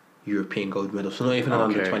European gold medal. So not even an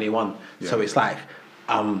under 21. Yeah. So it's like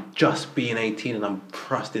I'm just being 18 and I'm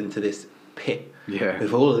thrust into this pit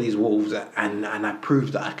with all of these wolves, and I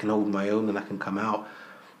proved that I can hold my own and I can come out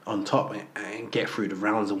on top and get through the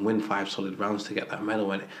rounds and win 5 solid rounds to get that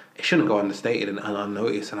medal. And it shouldn't go understated and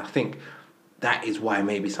unnoticed. And I think that is why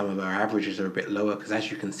maybe some of her averages are a bit lower, because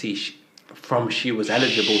as you can see, she was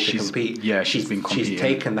eligible to compete. Yeah, she's been competing. She's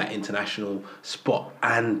taken that international spot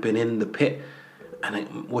and been in the pit.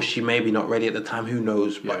 And was she maybe not ready at the time? Who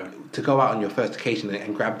knows? But to go out on your first occasion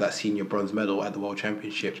and grab that senior bronze medal at the World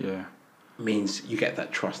Championship means you get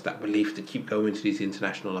that trust, that belief to keep going to these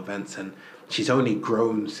international events. And she's only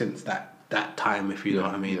grown since that that time, if you know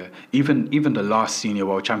what I mean. Yeah. Even the last Senior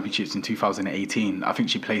World Championships in 2018, I think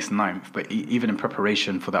she placed ninth. But even in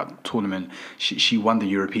preparation for that tournament, she won the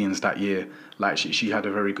Europeans that year. Like she had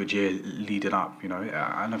a very good year leading up, you know.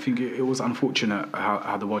 And I think it was unfortunate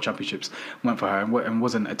how the World Championships went for her, and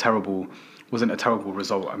wasn't a terrible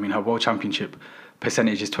result. I mean, her World Championship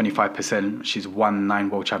percentage is 25%. She's won 9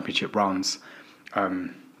 World Championship rounds.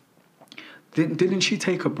 Didn't she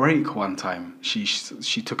take a break one time? She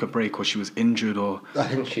took a break, or she was injured, or I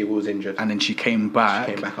think she was injured, and then she came back.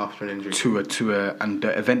 She came back after an injury and the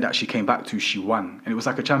event that she came back to, she won, and it was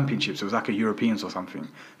like a championship. So it was like a Europeans or something,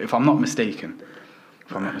 if I'm not mistaken.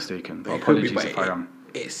 But apologies if I am.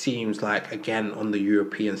 It seems like, again, on the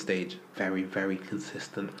European stage, very, very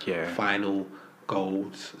consistent. Yeah. Final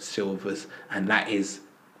golds, silvers, and that is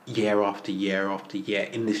year after year after year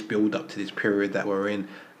in this build up to this period that we're in.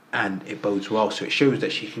 And it bodes well, so it shows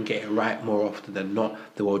that she can get it right more often than not.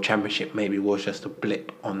 The World Championship maybe was just a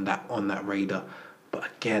blip on that radar, but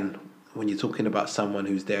again, when you're talking about someone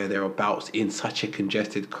who's thereabouts in such a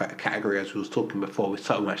congested category as we was talking before, with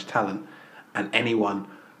so much talent, and anyone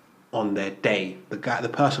on their day, the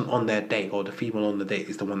person on their day, or the female on the day,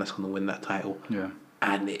 is the one that's going to win that title. Yeah,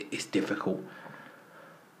 and it's difficult,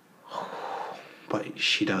 but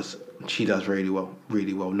she does really well.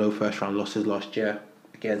 No first round losses last year.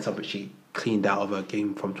 Again, something she cleaned out of her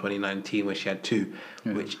game from 2019 when she had 2,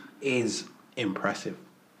 which is impressive,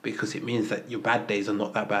 because it means that your bad days are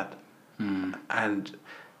not that bad. And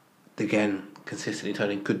again, consistently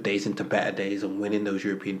turning good days into better days and winning those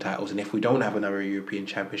European titles. And if we don't have another European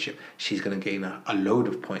Championship, she's going to gain a load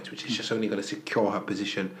of points, which is just only going to secure her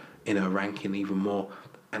position in her ranking even more,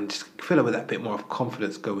 and just fill her with that bit more of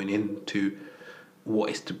confidence going into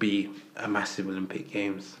what is to be a massive Olympic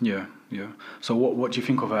Games. Yeah. So what do you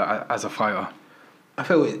think of her as a fighter? I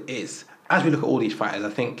feel it's, as we look at all these fighters, I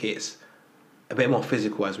think it's a bit more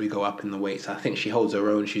physical as we go up in the weights. I think she holds her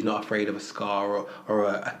own. She's not afraid of a scar or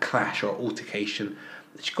a clash or altercation.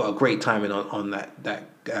 She's got a great timing on that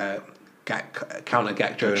counter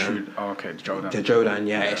Gak Jodan.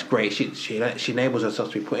 Jodan, it's great. She enables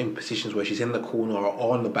herself to be put in positions where she's in the corner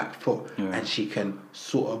or on the back foot, and she can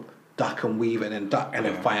sort of duck and weave and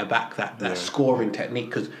then fire back. That scoring technique,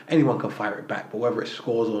 because anyone can fire it back, but whether it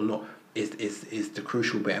scores or not is the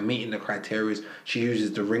crucial bit. And meeting the criteria, she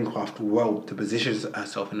uses the ring craft well to position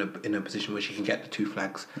herself in a position where she can get the 2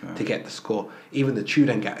 flags to get the score. Even the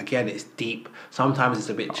Chudan Gak, again, it's deep. Sometimes it's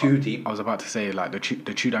a bit too deep. I was about to say, like the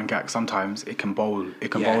Chudan Gak, sometimes it can bowl over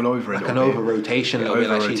like a little bit. Like an over rotation, a little bit,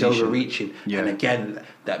 like she's overreaching. Yeah. And again,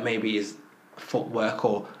 that maybe is footwork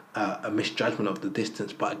or a misjudgment of the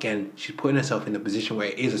distance, but again, she's putting herself in a position where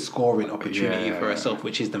it is a scoring opportunity for herself,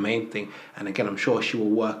 which is the main thing. And again, I'm sure she will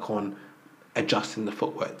work on adjusting the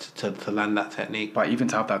footwork to land that technique. But even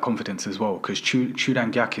to have that confidence as well, because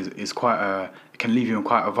Chudan Gak is quite it can leave you in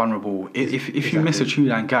quite a vulnerable. If you miss a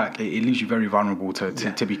Chudan Gak, it leaves you very vulnerable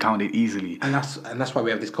to be counted easily. And that's why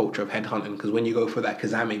we have this culture of headhunting, because when you go for that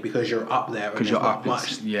Kazami, because you're up there, because you're up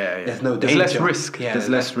much, there's no danger. There's less risk. There's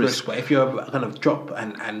less risk. But if you're going to drop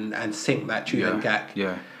and sink that Chudan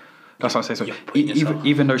Gak, that's what I say. So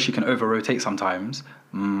even though she can over rotate sometimes,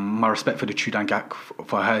 my respect for the Chudan Gak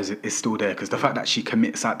for her is still there, because the fact that she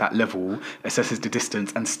commits at that level, assesses the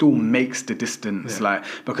distance, and still makes the distance,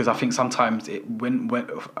 because I think sometimes when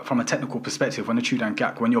from a technical perspective, when the Chudan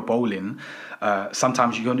Gak, when you're bowling,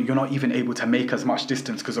 sometimes you're not even able to make as much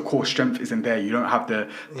distance because the core strength isn't there. You don't have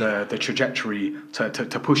the trajectory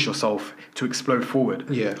to push yourself to explode forward.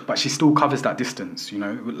 But she still covers that distance, you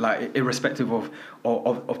know, like irrespective of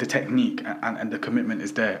the technique, and the commitment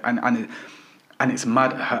is there, and it's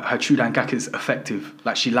mad. Her Chudan Gak is effective.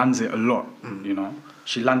 Like, she lands it a lot, you know.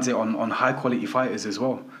 She lands it on high quality fighters as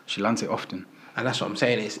well. She lands it often. And that's what I'm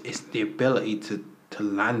saying. It's the ability to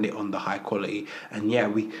land it on the high quality. And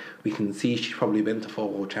we can see she's probably been to 4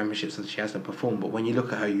 World Championships and she hasn't performed. But when you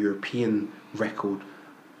look at her European record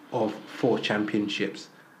of 4 championships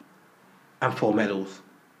and 4 medals,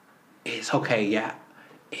 it's okay,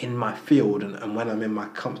 in my field and when I'm in my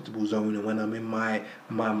comfortable zone and when I'm in my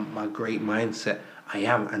great mindset, I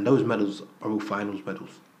am. And those medals are all finals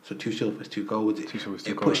medals. So 2 silvers, 2 golds.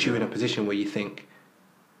 It puts you in a position where you think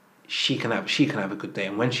she can have a good day.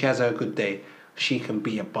 And when she has a good day, she can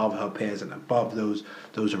be above her peers and above those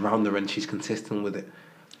around her, and she's consistent with it.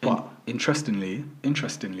 But interestingly,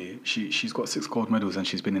 she's got 6 gold medals and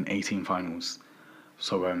she's been in 18 finals.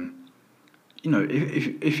 So you know,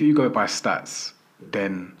 if you go by stats,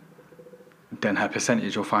 then her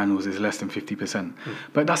percentage of finals is less than 50%.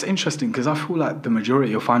 But that's interesting, because I feel like the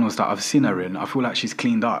majority of finals that I've seen her in, I feel like she's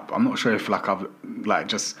cleaned up. I'm not sure if I've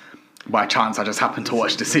just by chance I just happened to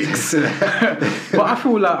watch the 6. But I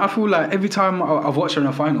feel like every time I've watched her in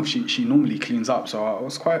a final, she normally cleans up. So I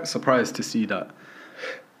was quite surprised to see that.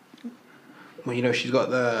 Well, you know, she's got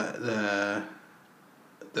the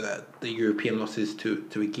European losses to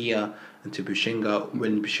Igia and to Bushinga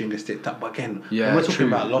when Bushinga stepped up. But again, when we're talking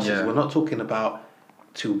about losses, we're not talking about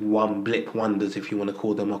to one blip wonders, if you want to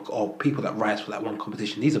call them, or people that rise for that one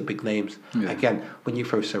competition. These are big names. Yeah. Again, when you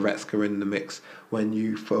throw Sorecka in the mix, when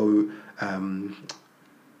you throw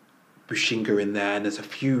Bushinga in there, and there's a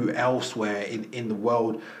few elsewhere in the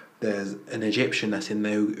world, there's an Egyptian that's in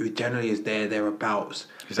there who generally is thereabouts.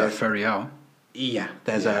 Is that Ferial? Yeah,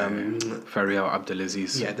 there's Ferial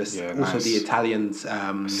Abdelaziz. Yeah, there's also the Italians,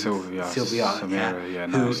 Silvia,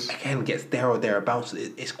 Samira, who again gets there or thereabouts.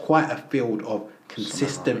 It's quite a field of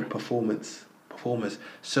consistent performers.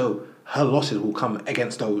 So her losses will come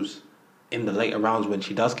against those in the later rounds when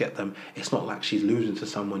she does get them. It's not like she's losing to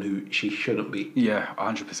someone who she shouldn't be. Yeah,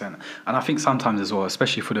 100%. And I think sometimes as well,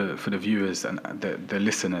 especially for the viewers and the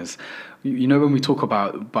listeners, you know, when we talk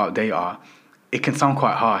about data, it can sound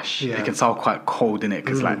quite harsh. Yeah. It can sound quite cold, innit?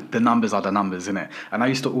 Because like the numbers are the numbers, innit? And I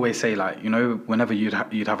used to always say, like, you know, whenever you'd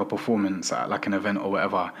have a performance at like an event or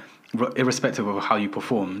whatever, irrespective of how you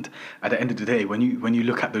performed, at the end of the day, when you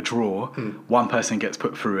look at the draw, one person gets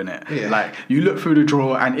put through in it. Yeah. Like you look through the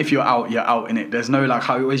draw, and if you're out in it. There's no, like,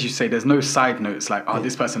 how always you say, there's no side notes like,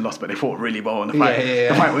 this person lost, but they fought really well in the fight.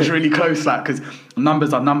 The fight was really close, like, because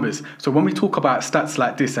numbers are numbers. So when we talk about stats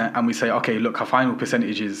like this and we say, okay, look, her final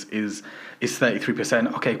percentage is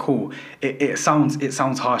 33%. Okay, cool. It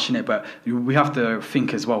sounds harsh in it, but we have to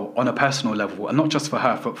think as well on a personal level, and not just for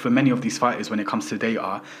her, for many of these fighters when it comes to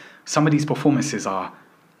data. Some of these performances are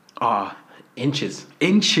inches. Do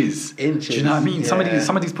you know what I mean? Yeah.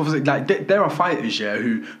 Some of these performances, like there are fighters,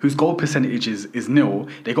 whose goal percentage is nil.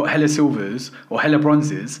 They got hella silvers or hella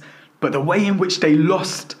bronzes, but the way in which they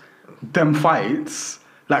lost them fights,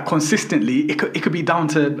 like consistently, it could be down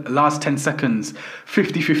to last 10 seconds,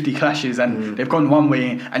 50-50 clashes, and they've gone one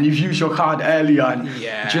way, and you've used your card earlier. And, do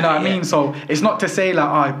you know what I mean? So it's not to say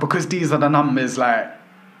like, because these are the numbers, like,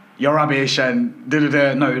 you're rubbish and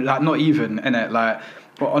da-da-da. No, like, not even, innit? Like,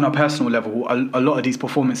 but on a personal level, a lot of these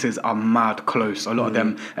performances are mad close. A lot of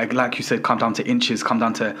them, like you said, come down to inches, come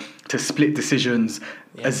down to split decisions,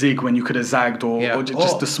 a zig when you could have zagged, or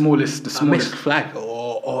just the smallest. A missed flag,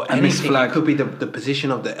 or a missed flag. It could be the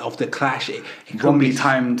position of the clash. It could wrongly be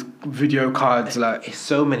timed video cards. Like, it's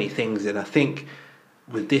so many things, and I think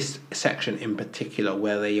with this section in particular,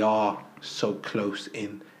 where they are so close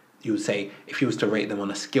in, you would say, if you was to rate them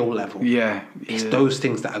on a skill level, it's those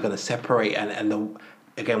things that are going to separate. And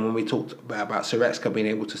again, when we talked about Sorecka being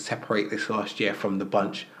able to separate this last year from the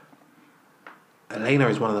bunch, Elena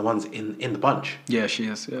is one of the ones in the bunch. Yeah, she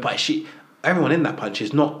is. Yeah. But everyone in that bunch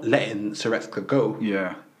is not letting Sorecka go.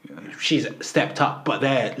 Yeah. She's stepped up, but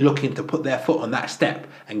they're looking to put their foot on that step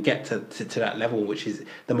and get to that level, which is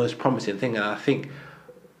the most promising thing. And I think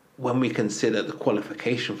when we consider the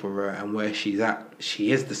qualification for her and where she's at,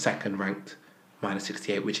 she is the second ranked minus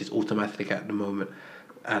 68, which is automatic at the moment.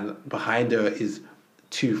 And behind her is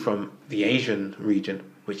 2 from the Asian region,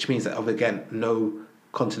 which means that, again, no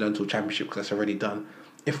continental championship because that's already done.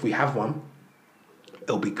 If we have one,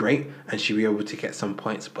 it'll be great and she'll be able to get some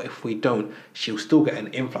points. But if we don't, she'll still get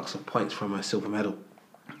an influx of points from her silver medal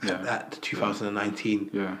at the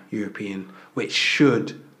 2019 European, which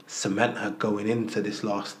should cement her going into this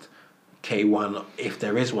last K1, if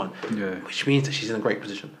there is one, which means that she's in a great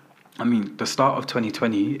position. I mean, the start of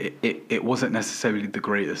 2020, it wasn't necessarily the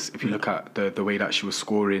greatest. If you look at the way that she was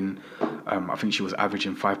scoring, I think she was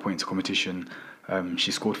averaging 5 points a competition.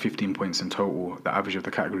 She scored 15 points in total. The average of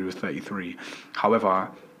the category was 33.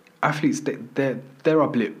 However, athletes, there are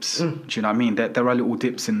blips. Do you know what I mean? There are little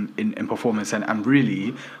dips in performance. And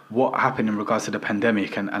really, what happened in regards to the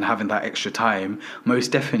pandemic and having that extra time,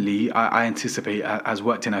 most definitely, I anticipate has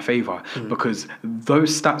worked in her favour. Because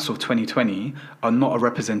those stats of 2020 are not a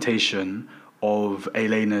representation of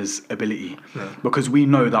Elena's ability. Because we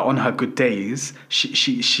know that on her good days,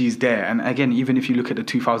 she's there. And again, even if you look at the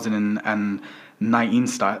 2019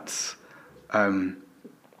 stats,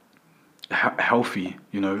 healthy,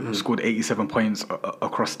 scored 87 points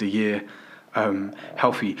across the year,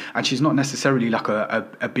 healthy, and she's not necessarily like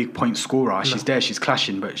a big point scorer. No. She's there, she's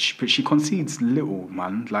clashing, but she concedes little,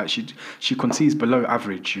 man. Like she concedes below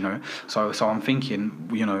average, So I'm thinking,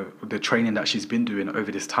 the training that she's been doing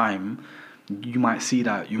over this time, you might see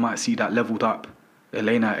that leveled up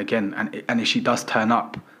Elena again, and if she does turn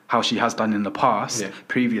up how she has done in the past, Yeah.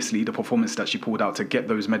 previously, the performance that she pulled out to get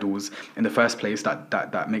those medals in the first place,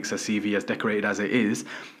 that makes her CV as decorated as it is,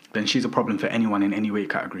 then she's a problem for anyone in any weight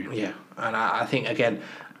category. Yeah, and I think, again,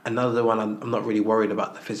 another one, I'm not really worried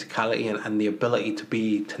about the physicality and the ability to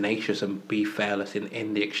be tenacious and be fearless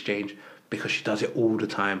in the exchange, because she does it all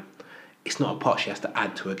the time. It's not a part she has to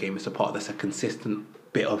add to her game, it's a part that's a consistent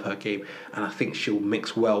bit of her game, and I think she'll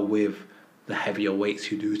mix well with the heavier weights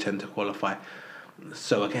who do tend to qualify.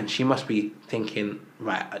 So again, she must be thinking,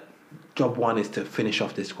 right, job one is to finish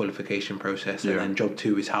off this qualification process, and then job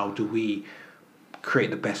two is how do we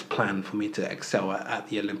create the best plan for me to excel at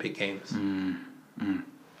the Olympic Games.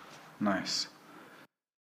 Nice.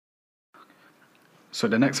 So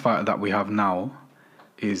the next fighter that we have now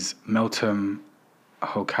is Meltem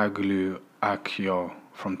Hokaglu Akyo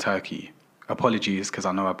from Turkey. Apologies, because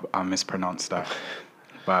I know I mispronounced that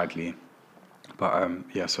badly. But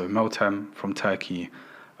so Meltem from Turkey,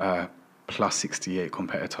 plus 68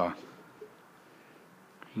 competitor.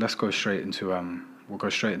 Let's go straight into we'll go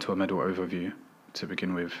straight into a medal overview to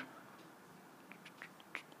begin with.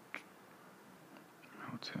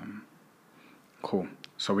 Cool.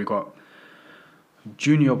 So we got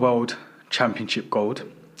Junior World Championship gold.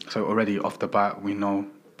 So already off the bat, we know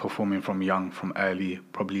performing from young, from early,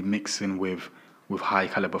 probably mixing with high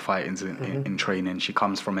caliber fighters in training. She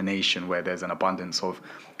comes from a nation where there's an abundance of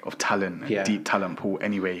talent, deep talent pool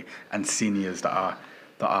anyway, and seniors that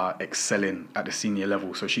are excelling at the senior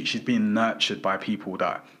level. So she's being nurtured by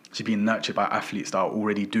she's being nurtured by athletes that are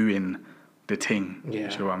already doing the thing.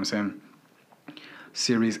 Yeah. You know what I'm saying?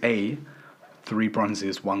 Series A, 3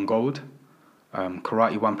 bronzes, 1 gold.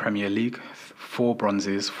 Karate 1 Premier League, 4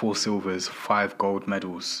 bronzes, 4 silvers, 5 gold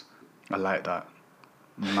medals. I like that.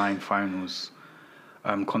 9 finals.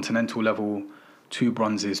 Continental level, 2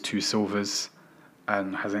 bronzes, 2 silvers,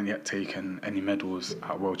 and hasn't yet taken any medals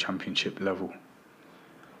at World Championship level.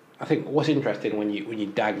 I think what's interesting when you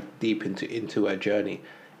dive deep into her journey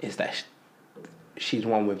is that she's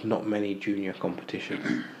one with not many junior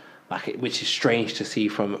competitions. Which is strange to see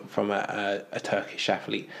from a Turkish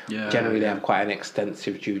athlete. Generally, they have quite an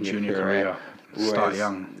extensive junior career. Start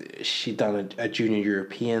young. She done a Junior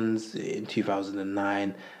Europeans in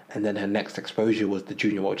 2009, and then her next exposure was the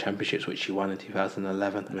Junior World Championships, which she won in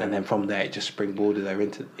 2011. And then from there, it just springboarded her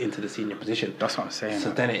into the senior position. That's what I'm saying.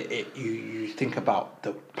 So then you think about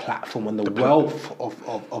the platform and the wealth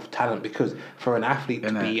of talent, because for an athlete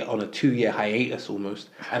to be on a 2-year hiatus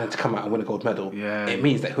almost, and then to come out and win a gold medal, it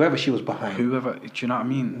means that whoever she was behind, do you know what I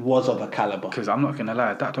mean? Was of a caliber. Because I'm not gonna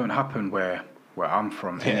lie, that don't happen where I'm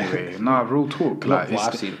from anyway. Nah, real talk. Like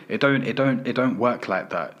what I've seen. It don't work like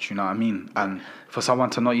that. Do you know what I mean? And for someone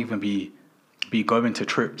to not even be going to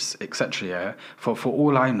trips, etc. Yeah. For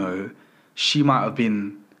all I know, she might have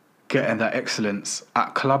been getting that excellence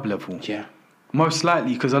at club level. Yeah. Most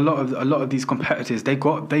likely, because a lot of these competitors, they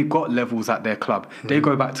got levels at their club. They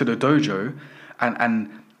go back to the dojo, and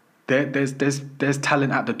there's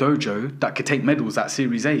talent at the dojo that could take medals at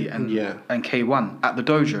Series A and K1 at the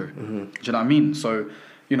dojo. Do you know what I mean? So,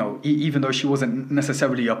 you know, even though she wasn't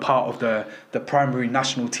necessarily a part of the primary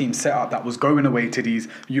national team setup that was going away to these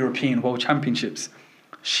European World Championships,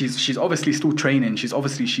 she's obviously still training. She's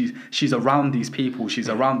around these people. She's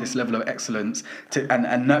around this level of excellence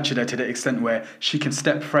and nurtured her to the extent where she can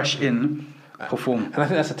step fresh in. Perform. And I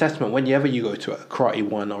think that's a testament. Whenever you go to a Karate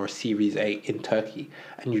 1 or a Series A in Turkey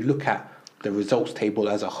and you look at the results table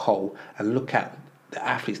as a whole and look at the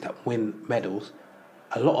athletes that win medals,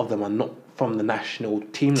 a lot of them are not from the national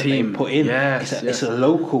team that they put in. It's a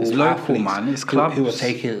local athletes, man. It's clubs who are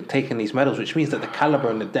taking these medals, which means that the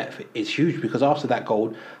caliber and the depth is huge, because after that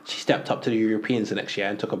gold, she stepped up to the Europeans the next year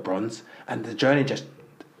and took a bronze, and the journey just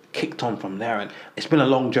kicked on from there, and it's been a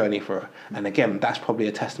long journey for her. And again, that's probably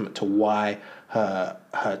a testament to why her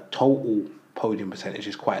total podium percentage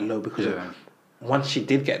is quite low, because once she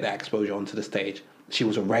did get that exposure onto the stage, she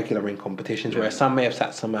was a regular in competitions, whereas some may have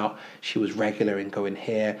sat some out. She was regular in going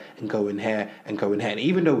here and going here and going here. And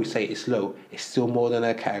even though we say it's low, it's still more than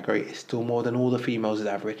her category. It's still more than all the females'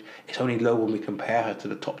 average. It's only low when we compare her to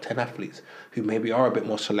the top 10 athletes who maybe are a bit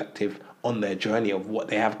more selective on their journey of what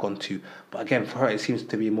they have gone to. But again, for her, it seems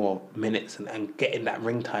to be more minutes and getting that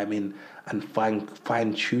ring time in and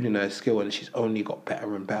fine-tuning her skill, and she's only got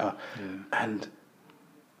better and better. And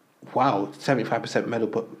wow, 75%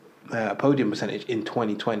 medal podium percentage in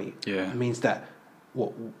 2020 means that,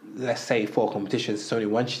 let's say 4 competitions, it's only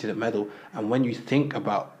one she didn't medal. And when you think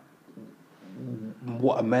about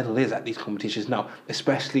what a medal is at these competitions now,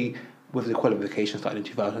 especially with the qualification starting in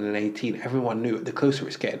 2018, everyone knew the closer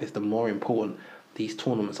it's getting, the more important these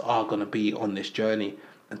tournaments are going to be on this journey.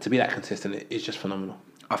 And to be that consistent is just phenomenal.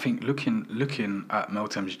 I think looking at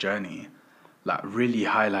Meltem's journey, like really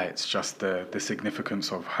highlights just the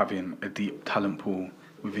significance of having a deep talent pool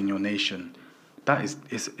within your nation. That is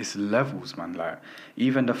it's levels, man. Like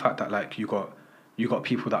even the fact that like you got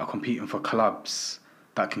people that are competing for clubs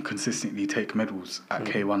that can consistently take medals at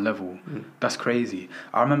K1 level. That's crazy.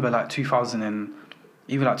 I remember like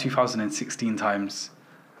 2016 times.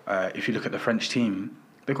 If you look at the French team,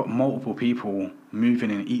 they got multiple people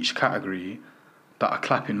moving in each category that are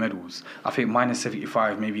clapping medals. I think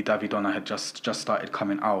 -75, maybe Davidonna had just started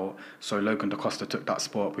coming out, so Logan Da Costa took that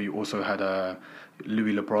spot. But you also had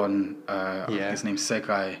Louis Lebron, his name's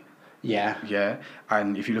Segai. Yeah.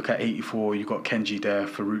 And if you look at 84, you got Kenji there,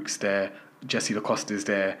 Farouk's there, Jesse Da Costa's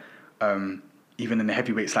there. Even in the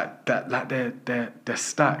heavyweights, like that, like they're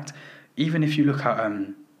stacked. Even if you look at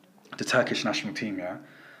the Turkish national team,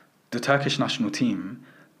 the Turkish national team,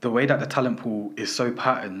 the way that the talent pool is so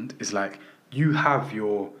patterned is like you have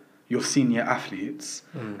your senior athletes,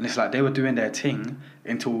 and it's like they were doing their thing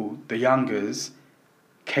until the youngers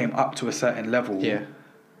came up to a certain level,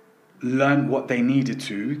 learned what they needed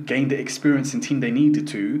to, gained the experience and team they needed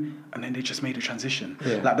to, and then they just made a transition.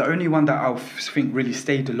 Like the only one that I think really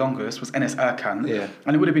stayed the longest was Enes Erkan,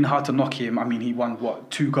 and it would have been hard to knock him. I mean, he won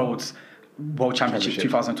 2 golds, World Championship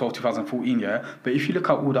 2012, 2014, But if you look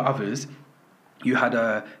at all the others, you had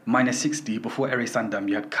a -60 before Eri Sandam.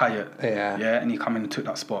 You had Kayet, and he come in and took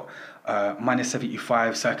that spot.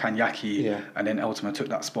 -75, Serkan Yaki, and then Eltman took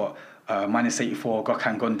that spot. -84,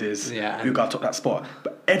 Gökhan Gondiz, Ugar took that spot.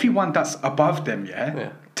 But everyone that's above them,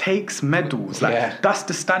 takes medals. Like that's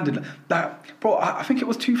the standard. Like, bro, I think it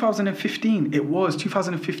was 2015. It was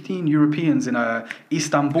 2015 Europeans in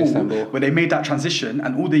Istanbul where they made that transition,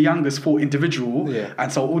 and all the youngers fought individual, and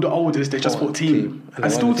so all the oldest they just fought team.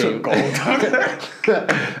 And still took gold.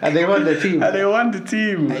 And they won the team. They won the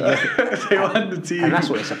team. And that's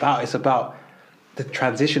what it's about. It's about the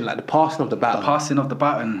transition, like the passing of the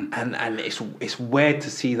baton. And it's weird to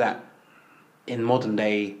see that in modern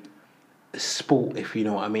day sport, if you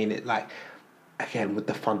know what I mean. It like, again, with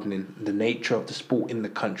the funding, the nature of the sport in the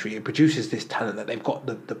country, it produces this talent that they've got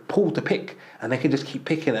the pool to pick, and they can just keep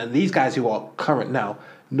picking. And these guys who are current now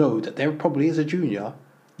know that there probably is a junior.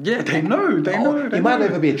 Yeah, they know. He might not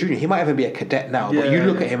even be a junior. He might even be a cadet now. But you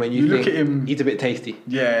look at him and you think, look at him, he's a bit tasty.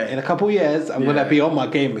 Yeah. In a couple of years, I'm going to be on my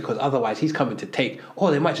game, because otherwise he's coming to take. Or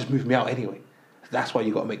they might just move me out anyway. That's why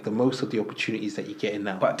you got to make the most of the opportunities that you're getting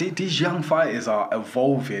now. But these young fighters are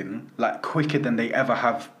evolving like quicker than they ever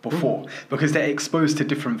have before, because they're exposed to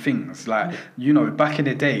different things. Like, you know, back in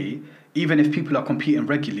the day, even if people are competing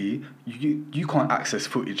regularly, you can't access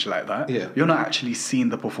footage like that. You're not actually seeing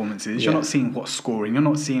the performances. You're not seeing what's scoring. You're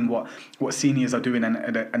not seeing what seniors are doing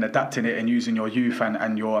and adapting it and using your youth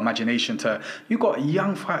and your imagination to. You got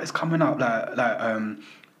young fighters coming up like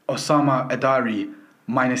Osama Adari,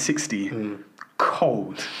 -60.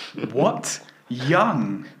 Cold. What?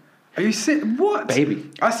 Young. Are you sick? What? Baby.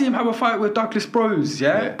 I see him have a fight with Douglas Bros,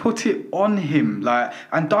 Put it on him. Like,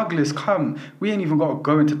 and Douglas, come. We ain't even got to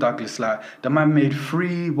go into Douglas. Like, the man made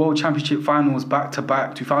 3 World Championship finals back to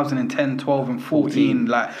back, 2010, 12 and 14.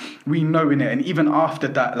 Like, we know in it. And even after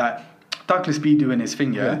that, like, Douglas be doing his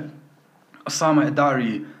thing, Osama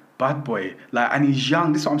Adari, bad boy, like, and he's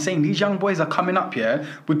young. This is what I'm saying. These young boys are coming up here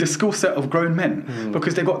with the skill set of grown men,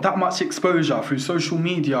 because they got that much exposure through social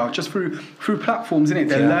media, just through platforms, innit?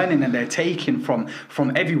 They're learning and they're taking from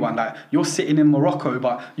everyone. Like, you're sitting in Morocco,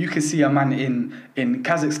 but you can see a man in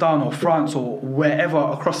Kazakhstan or France or wherever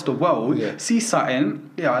across the world see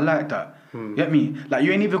something. I like that. You get me? Like,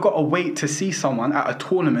 you ain't even got to wait to see someone at a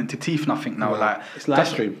tournament to teeth nothing now. Like, it's live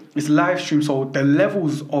stream. It's live stream. So the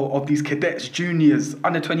levels of these cadets, juniors,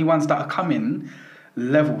 under 21s that are coming,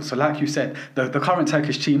 levels. So like you said, the current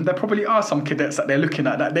Turkish team, there probably are some cadets that they're looking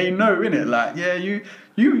at that they know, innit? Like,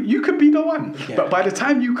 you could be the one. But by the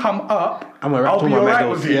time you come up, I'll be alright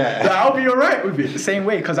with it. Like, I'll be alright with it. The same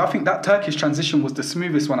way, because I think that Turkish transition was the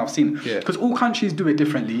smoothest one I've seen. Because all countries do it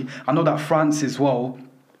differently. I know that France as well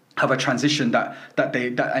have a transition that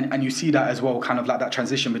and you see that as well, kind of like that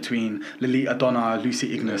transition between Lolita Donna,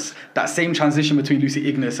 Lucy Ignis, that same transition between Lucy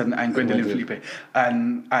Ignis and Gwendolyn Felipe,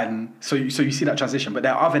 and so you see that transition. But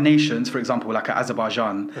there are other nations, for example, like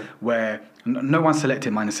Azerbaijan, where no one's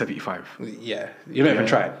selecting -75. You don't even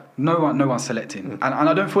try. No one's selecting, and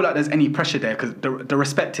I don't feel like there's any pressure there, because the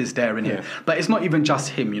respect is there in it. But it's not even just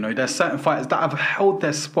him, you know. There's certain fighters that have held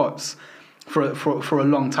their spots for a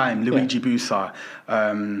long time. Luigi Busa,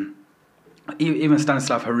 even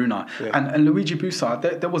Stanislav Haruna, and Luigi Busa.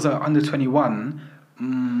 There was a under 21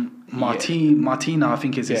 Martina, I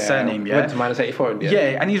think is his surname. Yeah, went to -84 in the end.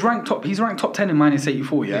 Yeah, and he's ranked top 10 in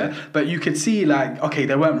 -84. Yeah, but you could see like, okay,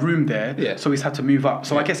 there weren't room there, so he's had to move up.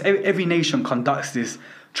 So I guess every nation conducts this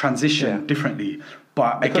transition differently.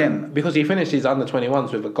 But because he finished his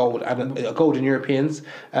under-21s with a gold and a gold in Europeans,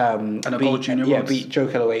 and a gold junior worlds. Beat Joe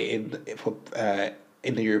Kellaway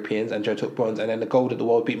in the Europeans, and Joe took bronze, and then the gold at the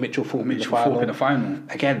world beat Mitchell Thorpe in the final.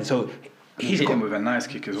 Again, so he's got him with a nice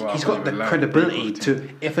kick as well. He's got the credibility to.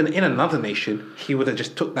 If in another nation, he would have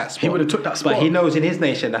just took that spot. He would have took that spot, but he knows in his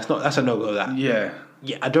nation that's a no-go. That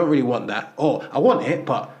I don't really want that. Or I want it,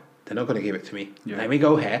 but they're not going to give it to me. Let me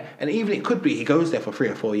go here, and even it could be he goes there for 3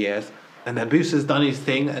 or 4 years. And then Booster's done his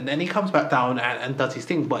thing, and then he comes back down and does his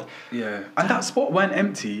thing. But and that spot went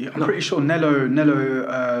empty. I'm pretty sure Nello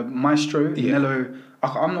Maestro, Nello.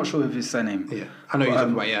 I'm not sure of his surname. Yeah, I know you're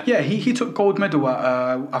talking about. Yeah, he took gold medal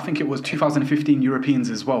at I think it was 2015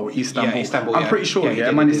 Europeans as well, Istanbul. Yeah, Istanbul. I'm pretty sure.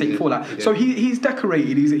 Yeah, -84 that. So he's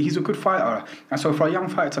decorated. He's a good fighter, and so for a young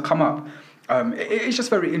fighter to come up. It's just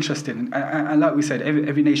very interesting, and like we said,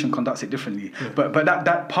 every nation conducts it differently. But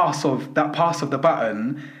that pass of the baton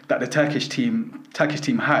that the Turkish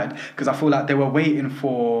team had, because I feel like they were waiting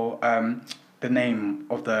for the name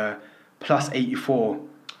of the +84.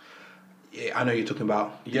 Yeah, I know you're talking about.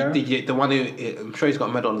 Yeah, the one who I'm sure he's got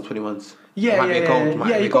a medal on the 21s. Yeah,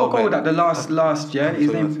 he got gold at the last. Yeah,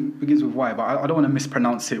 his name begins with Y, but I don't want to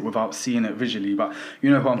mispronounce it without seeing it visually. But you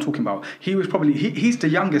know who I'm talking about. He was probably he's the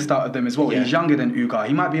youngest out of them as well. He's younger than Ugar.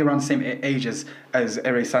 He might be around the same age as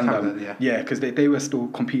Ere Sandam. Yeah, because they were still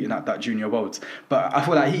competing at that junior worlds. But I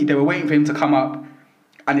feel like they were waiting for him to come up.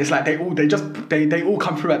 And it's like they all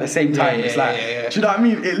come through at the same time. Do you know what I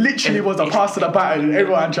mean? It literally was a pass to the baton, and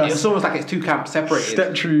everyone just. It's almost like it's two camps separated.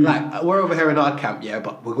 Step true. Like we're over here in our camp,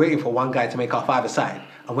 but we're waiting for one guy to make our 5-a-side,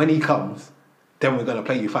 and when he comes, then we're gonna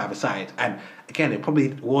play you 5-a-side. And again, it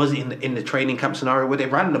probably was in the training camp scenario where they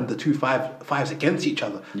ran them the 2 5s against each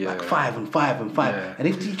other, like 5 and 5 and 5. And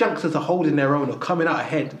if these youngsters are holding their own or coming out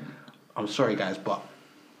ahead, I'm sorry guys, but.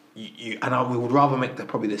 We would rather make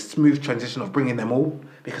probably the smooth transition of bringing them all,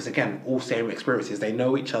 because again, all same experiences, they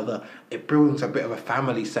know each other. It brings a bit of a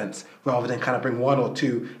family sense rather than kind of bring 1 or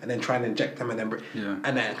 2 and then try and inject them and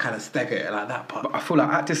then kind of stagger it like that. But I feel like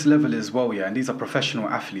at this level as well, and these are professional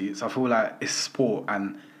athletes. I feel like it's sport,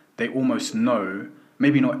 and they almost know.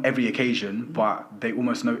 Maybe not every occasion, but they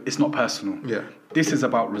almost know it's not personal. Yeah. This is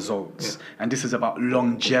about results, and this is about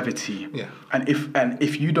longevity. Yeah. And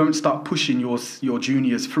if you don't start pushing your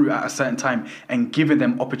juniors through at a certain time and giving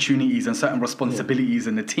them opportunities and certain responsibilities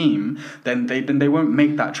in the team, then they won't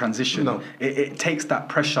make that transition. No. It takes that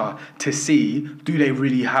pressure to see, do they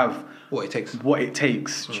really have what it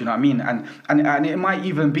takes? Do you know what I mean? And it might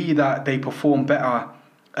even be that they perform better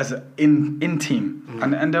as in team,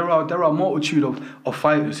 and there are a multitude of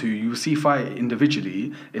fighters who you see fight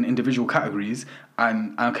individually in individual categories,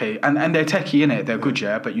 and they're techie in it, they're good,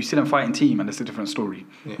 but you see them fight in team and it's a different story.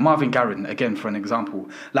 Marvin Garren, again, for an example,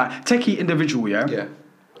 like techie individual,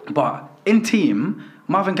 but in team,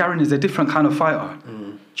 Marvin Garren is a different kind of fighter.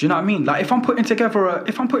 Do you know what I mean? Like if I'm putting together a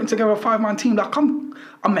 5-man team, like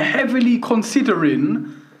I'm heavily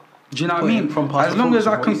considering. Do you know what I mean? As long as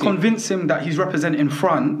I can convince him that he's representing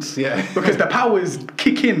France, because the powers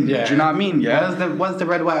kick in. Do you know what I mean? Yeah. Once the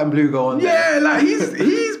red, white, and blue go on. Yeah, like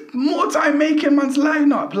he's more time making man's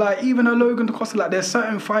lineup. Like even a Logan DaCosta, like there's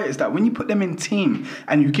certain fighters that when you put them in team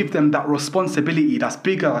and you give them that responsibility, that's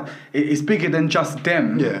bigger. It's bigger than just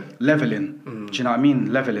them leveling. Do you know what I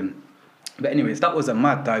mean? Leveling. But anyways, that was a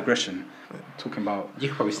mad digression. Talking about, you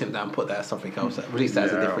could probably snip that and put that as something else, release that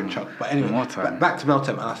as a different chunk. But anyway, back to Meltem,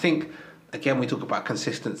 and I think again we talk about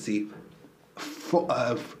consistency.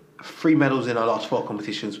 3 medals in our last 4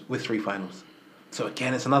 competitions with 3 finals. So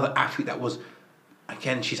again, it's another athlete that was,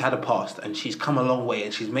 again, she's had a past and she's come a long way,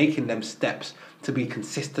 and she's making them steps to be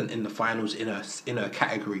consistent in the finals in her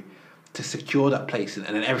category to secure that place, and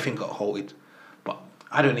then everything got halted. But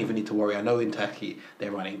I don't even need to worry. I know in Turkey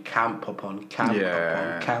they're running camp upon camp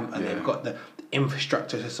upon camp, and they've got the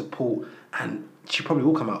infrastructure to support, and she probably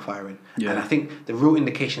will come out firing. And I think the real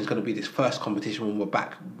indication is going to be this first competition when we're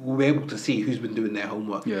back. We'll be able to see who's been doing their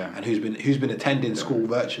homework and who's been attending school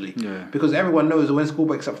virtually. Because everyone knows that when school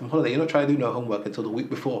breaks up from holiday, you're not trying to do no homework until the week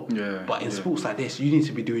before. But in sports like this, you need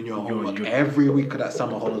to be doing your homework every week of that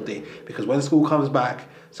summer holiday, because when school comes back,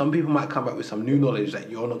 some people might come back with some new knowledge that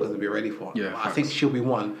you're not going to be ready for. But I think she'll be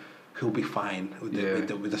one who'll be fine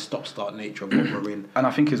with the stop-start nature of what we're in. And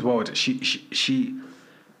I think as well that she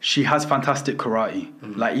she has fantastic karate.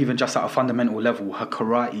 Like, even just at a fundamental level, her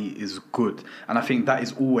karate is good. And I think that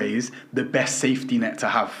is always the best safety net to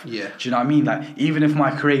have. Yeah. Do you know what I mean? Like, even if my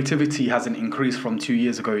creativity hasn't increased from 2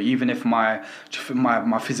 years ago, even if my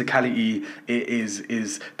physicality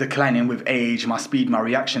is declining with age, my speed, my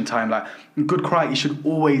reaction time, like, good karate should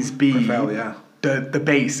always be Prevail, yeah. the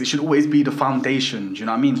base. It should always be the foundation. Do you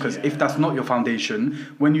know what I mean? Because if that's not your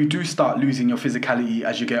foundation, when you do start losing your physicality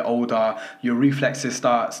as you get older, your reflexes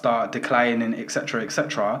start declining,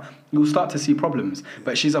 etc., you'll start to see problems.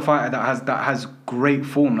 But she's a fighter that has great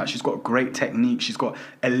form. Like, she's got great technique. She's got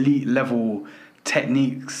elite level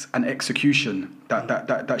techniques and execution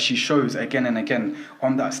that she shows again and again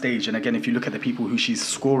on that stage. And again, if you look at the people who she's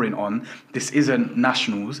scoring on, this isn't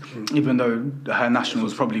nationals, even though her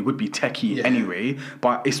nationals probably would be techie anyway,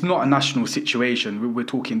 but it's not a national situation. We're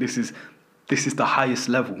talking, this is the highest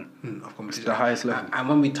level. It's the highest level. And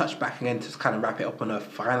when we touch back again to kind of wrap it up on her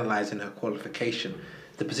finalising her qualification,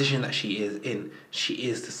 the position that she is in, she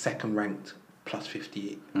is the second ranked plus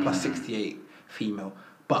 58, plus 68 female.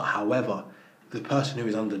 But however, the person who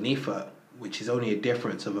is underneath her, which is only a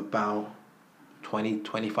difference of about 20,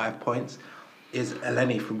 25 points, is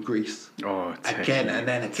Eleni from Greece. Oh, techie. Again, and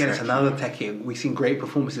then again, it's another techie. We've seen great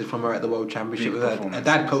performances from her at the World Championship. Her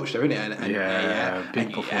dad coached her, innit? And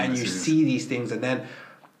big performances. And you see these things, and then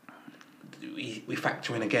we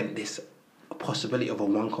factor in again this possibility of a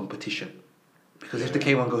one competition. Because if the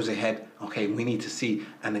K1 goes ahead, okay, we need to see.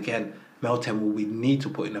 And again, Meltem we need to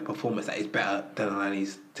put in a performance that is better than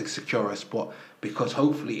Eleni's to secure a spot. Because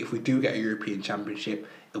hopefully, if we do get a European Championship,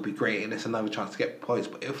 it'll be great and it's another chance to get points.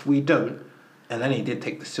 But if we don't, Eleni did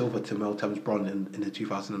take the silver to Meltem's bronze in the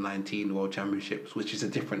 2019 World Championships, which is a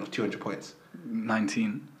difference of 200 points.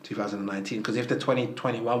 2019. Because if the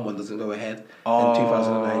 2021 one doesn't go ahead, then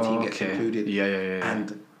 2019 gets included. Yeah.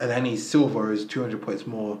 And Eleni's silver is 200 points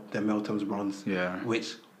more than Meltem's bronze,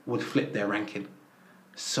 which would flip their ranking.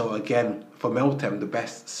 So again, for Meltem, the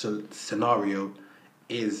best scenario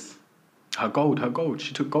is her gold.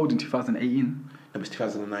 She took gold in 2018. It was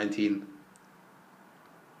 2019.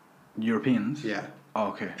 Europeans? Yeah. Oh,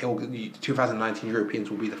 okay. 2019 Europeans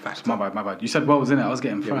will be the factor. My bad. You said Wells, innit? I was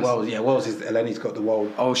getting first. Wells is Eleni's got the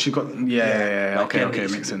world. Oh, she got... Yeah. Okay,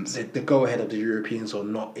 makes sense. The go-ahead of the Europeans or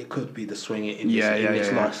not, it could be the swing in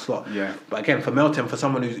this last slot. Yeah. But again, for Meltem, for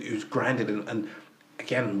someone who's grinded and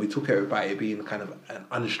again, we talk about it being kind of an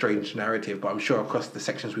unstrange narrative, but I'm sure across the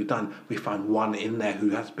sections we've done, we found one in there who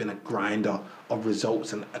has been a grinder of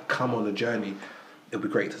results and come on a journey. It'll be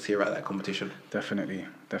great to see her at that competition. Definitely.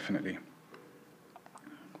 You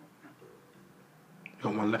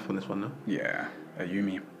got one left on this one, no? Yeah,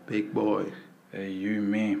 Ayumi. Big boy.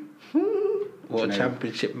 Ayumi. World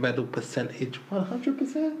Championship medal percentage,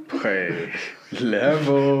 100%. Hey,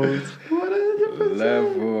 levels. 100%.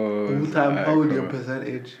 Levels. All-time podium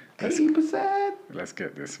percentage, 80%. Let's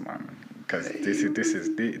get this, man, because this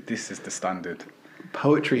is the standard.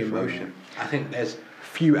 Poetry in motion. I think there's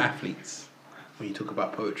few athletes when you talk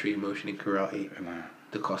about poetry in motion in karate.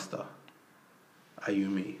 Da Costa,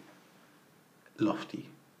 Ayumi, Lofty,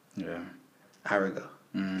 Ariga.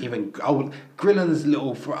 Even Grillin's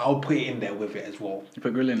I'll put it in there with it as well. You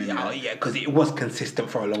put Grillin in there? Yeah, because it was consistent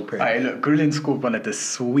for a long period. Alright, look, Grillin scored one of the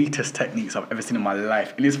sweetest techniques I've ever seen in my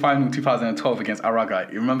life. In his final 2012 against Araga,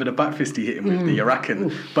 you remember the back fist he hit him with, the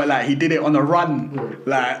Irakan? But like, he did it on a run.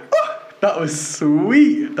 Like, that was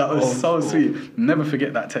sweet. That was so sweet. Never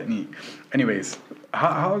forget that technique. Anyways,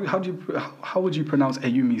 how would you pronounce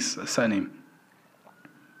Ayumi's surname?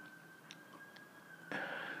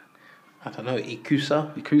 I don't know,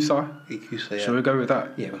 Ikusa, yeah. Shall we go with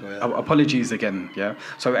that? Yeah, we'll go with that. Apologies again, yeah.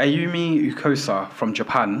 So Ayumi Ikusa from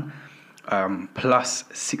Japan, plus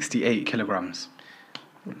 68 kilograms.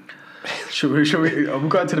 Should we? We'll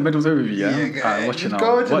go into the medals overview, yeah? Watch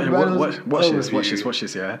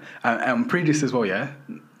this, yeah? And pre this as well, yeah?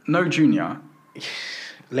 No junior.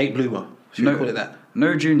 Late bloomer. Should we call it that?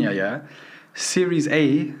 No junior, yeah? Series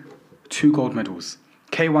A, 2 gold medals.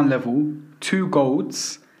 K1 level, 2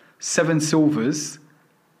 golds, 7 silvers.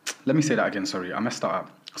 Let me say that again, sorry. I messed that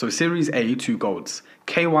up. So Series A, 2 golds.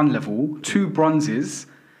 K1 level, 2 bronzes,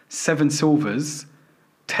 7 silvers,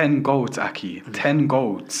 10 golds, Aki. 10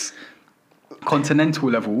 golds. Continental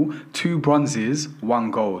level, 2 bronzes,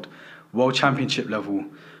 1 gold. World Championship level,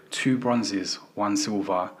 2 bronzes, 1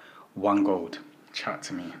 silver, 1 gold. Chat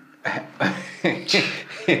to me.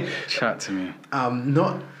 Chat to me.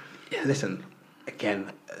 Listen,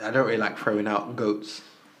 again, I don't really like throwing out goats.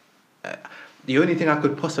 The only thing I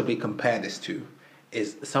could possibly compare this to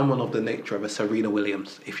is someone of the nature of a Serena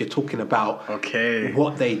Williams. If you're talking about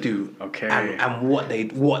what they do and what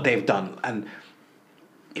they've done, and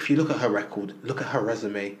if you look at her record, look at her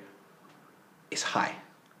resume, it's high.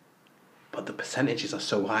 But the percentages are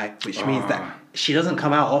so high, which means that she doesn't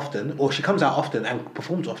come out often, or she comes out often and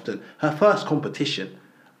performs often. Her first competition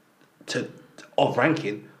of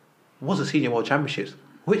ranking was the Senior World Championships,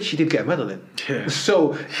 which she did get a medal in. Yeah.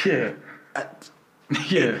 So Yeah.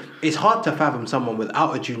 it's hard to fathom someone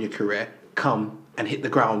without a junior career come and hit the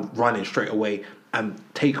ground running straight away and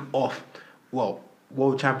take off. Well,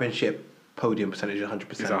 World Championship podium percentage 100%.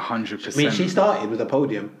 It's 100%. I mean, she started with a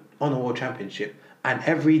podium on a World Championship, and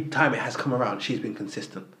every time it has come around, she's been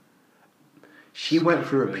consistent. She went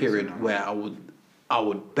through a period where I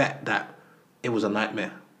would bet that it was a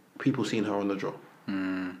nightmare. People seeing her on the draw.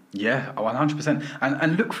 Yeah, 100%.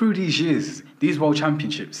 And look through these years, these World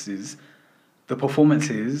Championships, the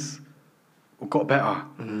performances got better.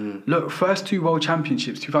 Look, first two World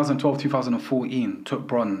Championships, 2012, 2014, took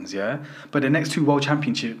bronze, yeah? But the next two World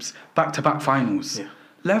Championships, back-to-back finals. Yeah.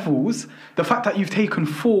 Levels, the fact that you've taken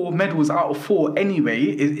 4 medals out of 4 anyway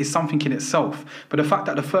is something in itself. But the fact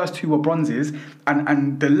that the first two were bronzes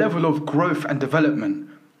and the level of growth and development,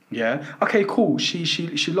 yeah. Okay, cool. She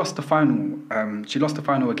lost the final. She lost the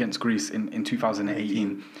final against Greece in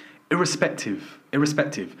 2018. Irrespective,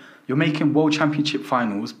 you're making World Championship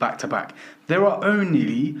finals back to back. There are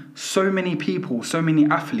only so many people, so many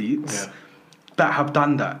athletes that have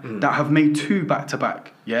done that, that have made 2 back to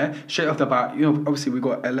back. Yeah, straight off the bat, you know, obviously we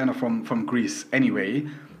got Elena from Greece anyway,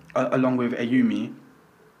 along with Ayumi,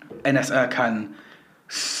 Enes Erkan,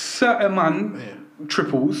 certain man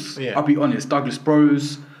triples. Yeah. I'll be honest, Douglas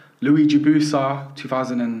Bros, Luigi Busa,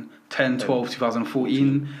 2010, 12,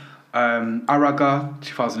 2014. Araga,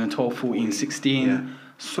 2012, 14, 16. Yeah.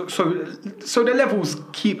 So the levels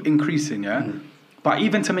keep increasing, yeah? But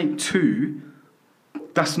even to make 2,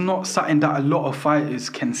 that's not something that a lot of fighters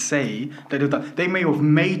can say. They may have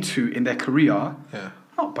made 2 in their career,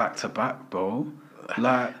 not back to back, bro.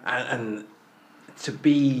 Like, and to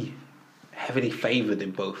be heavily favoured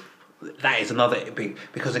in both, that is another big,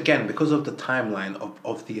 because again, because of the timeline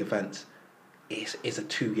of the events, it's a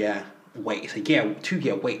 2-year wait. It's a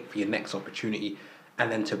 2-year wait for your next opportunity.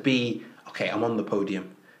 And then to be, okay, I'm on the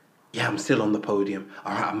podium. Yeah, I'm still on the podium.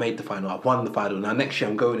 All right, I made the final. I won the final. Now next year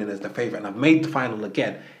I'm going in as the favourite and I've made the final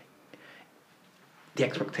again. The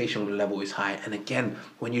expectation level is high. And again,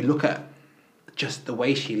 when you look at just the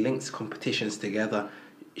way she links competitions together,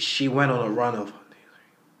 she went on a run of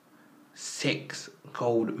 6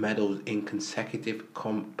 gold medals in consecutive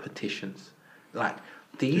competitions. Like,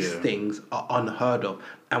 these things are unheard of.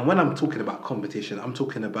 And when I'm talking about competition, I'm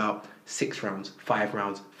talking about 6 rounds, 5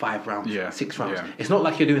 rounds, 5 rounds, 6 rounds. Yeah. It's not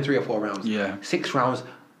like you're doing 3 or 4 rounds. 6 rounds,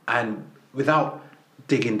 and without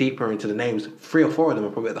digging deeper into the names, 3 or 4 of them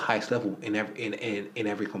are probably at the highest level in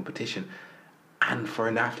every competition. And for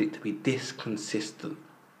an athlete to be this consistent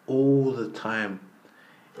all the time,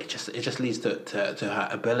 it just leads to her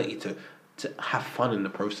ability to have fun in the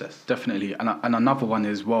process. Definitely. And another one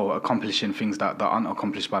as well, accomplishing things that aren't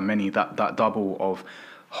accomplished by many, that double of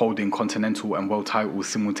holding continental and world titles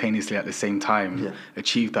simultaneously at the same time.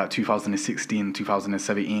 Achieved that 2016,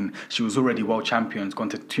 2017. She was already world champions, gone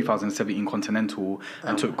to 2017 continental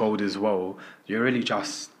and took gold as well. You're really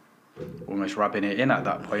just almost rubbing it in at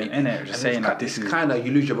that point, innit? Just saying that this is kind of,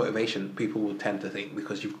 you lose your motivation, people will tend to think,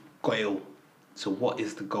 because you've got it all. So what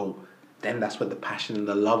is the goal? Then that's where the passion and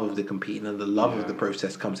the love of the competing and the love of the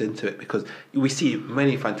process comes into it, because we see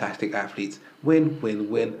many fantastic athletes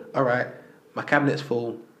win. All right, my cabinet's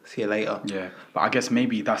full. See you later. Yeah, but I guess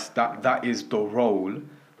maybe that is the role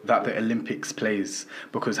that the Olympics plays,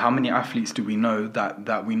 because how many athletes do we know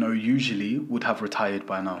that we know usually would have retired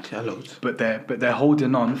by now? Yeah, loads. But they're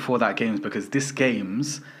holding on for that games, because this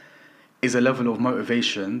games is a level of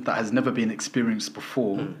motivation that has never been experienced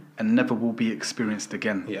before and never will be experienced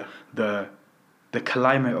again. Yeah. The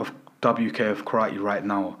climate of WKF karate right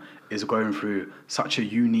now is going through such a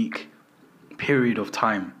unique period of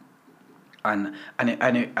time, and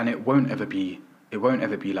it won't ever be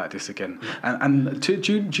like this again. And do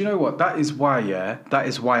you know what? That is why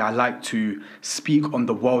I like to speak on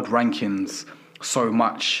the world rankings so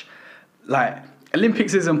much. Like,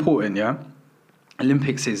 Olympics is important, yeah.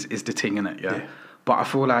 Olympics is the thing, innit, yeah? But I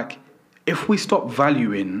feel like if we stop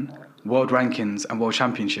valuing world rankings and world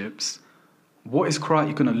championships, what is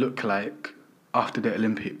karate going to look like after the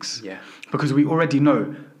Olympics? Yeah. Because we already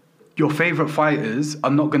know your favourite fighters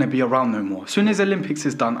are not going to be around no more. As soon as Olympics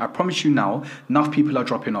is done, I promise you now, enough people are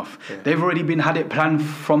dropping off. Yeah. They've already had it planned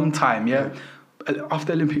from time, yeah?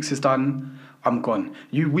 After Olympics is done, I'm gone.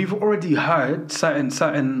 We've already heard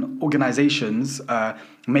certain organisations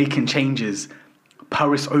making changes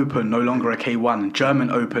Paris Open, no longer a K1. German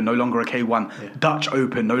Open, no longer a K1. Dutch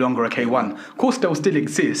Open, no longer a K1. Of course, they'll still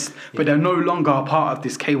exist, but they're no longer a part of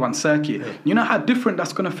this K1 circuit. You know how different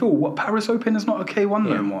that's going to feel? What, Paris Open is not a K1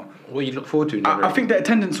 no more. What you look forward to? I think the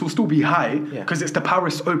attendance will still be high because it's the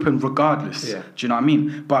Paris Open regardless. Do you know what I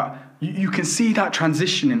mean? But you can see that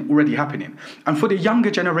transitioning already happening. And for the younger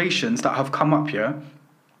generations that have come up here,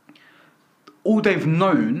 all they've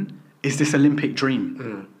known is this Olympic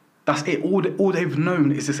dream. That's it. All they've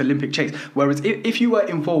known is this Olympic chase. Whereas if you were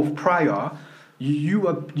involved prior, you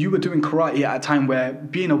were doing karate at a time where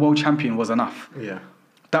being a world champion was enough.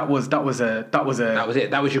 That was it. That was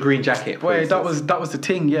your green jacket. Well, that was the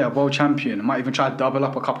thing. Yeah, world champion. I might even try to double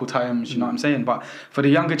up a couple times. You know what I'm saying? But for the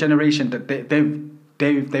younger generation, that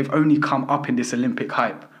they've only come up in this Olympic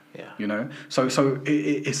hype. You know. So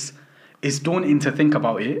it's daunting to think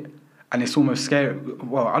about it. And it's almost scary.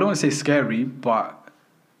 Well, I don't want to say scary, but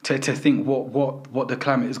to think what the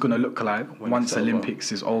climate is going to look like once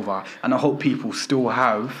Olympics is over. And I hope people still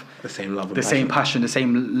have the same love, same passion, the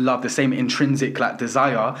same love, the same intrinsic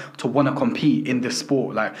desire to want to compete in this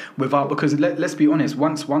sport. Because let's be honest,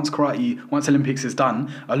 once Olympics is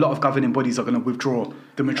done, a lot of governing bodies are going to withdraw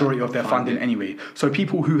the majority of their funding anyway. So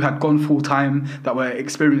people who had gone full time, that were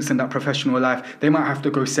experiencing that professional life, they might have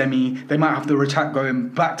to go semi. They might have to retire, going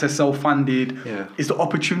back to self-funded. Is the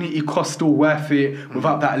opportunity cost still worth it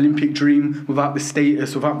without that Olympic dream, without the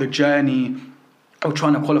status, without the journey of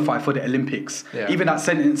trying to qualify for the Olympics? Even that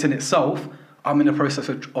sentence in itself, I'm in the process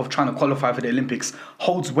of trying to qualify for the Olympics,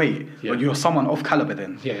 holds weight. But you're someone of caliber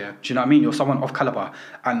then. Do you know what I mean? You're someone of caliber.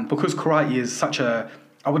 And because karate is such a,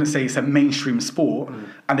 I wouldn't say it's a mainstream sport,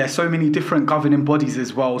 and there's so many different governing bodies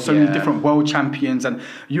as well, so many different world champions and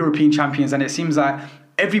European champions, and it seems like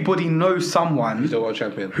everybody knows someone who's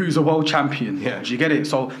a world champion. Do you get it?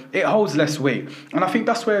 So it holds less weight, and I think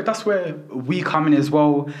that's where we come in as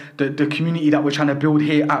well. The community that we're trying to build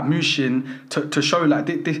here at Mushin to show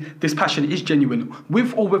this passion is genuine,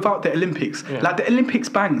 with or without the Olympics. The Olympics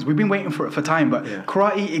bangs. We've been waiting for it for time, but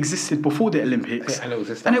karate existed before the Olympics,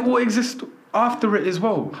 and it will exist after it as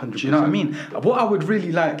well. 100%. Do you know what I mean? What I would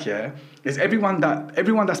really like, is everyone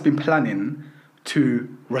that's been planning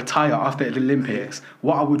to retire after the Olympics,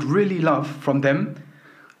 what I would really love from them,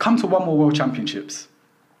 come to one more World Championships.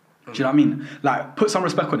 Do you know what I mean? Put some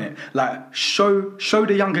respect on it. Show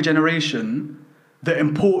the younger generation the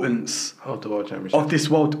importance of the World Championship, of this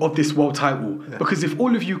world title. Because if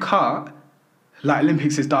all of you cut,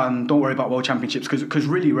 Olympics is done, don't worry about World Championships, because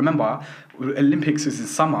really, remember, Olympics is in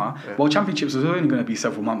summer, World Championships is only going to be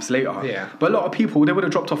several months later. But a lot of people, they would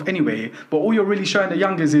have dropped off anyway. But all you're really showing the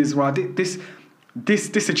youngers is,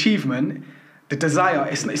 this achievement, the desire,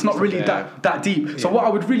 it's not really that deep. So what I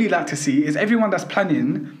would really like to see is everyone that's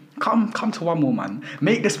planning, come to one more, man.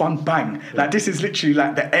 Make this one bang. This is literally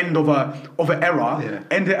the end of an era.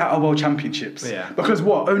 End it at a World Championships. Because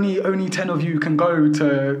only 10 of you can go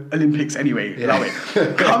to Olympics anyway. Allow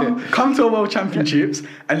it. Come to a World Championships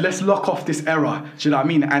and let's lock off this era. Do you know what I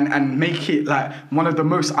mean? And make it one of the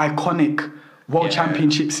most iconic World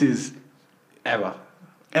Championships ever.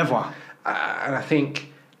 And I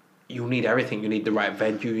think you need everything. You need the right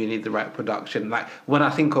venue. You need the right production. When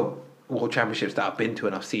I think of World Championships that I've been to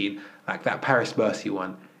and I've seen, that Paris Bercy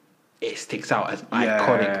one, it sticks out as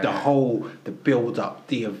iconic. The build up,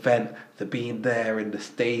 the event, the being there in the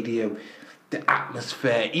stadium, the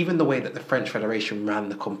atmosphere, even the way that the French Federation ran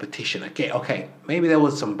the competition. Okay, maybe there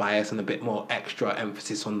was some bias and a bit more extra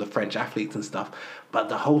emphasis on the French athletes and stuff, but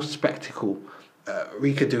the whole spectacle.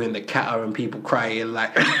 Rika doing the kata and people crying,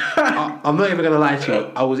 I'm not even going to lie to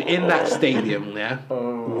you. I was in that stadium,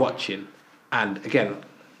 watching. And again,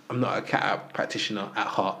 I'm not a kata practitioner at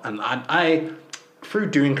heart. And I through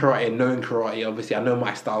doing karate and knowing karate, obviously, I know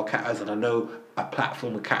my style katas and I know a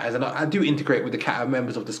platform of katas. And I do integrate with the kata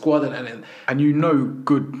members of the squad. And you know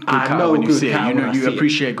good kata when you see it. You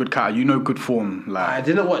appreciate good kata. You know good form. I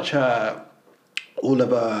didn't watch all of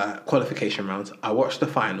her qualification rounds. I watched the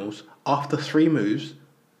finals. After 3 moves,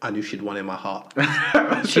 I knew she'd won in my heart.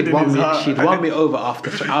 She'd won me over after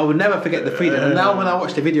 3. I will never forget the feeling. And now when I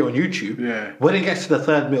watch the video on YouTube, when it gets to the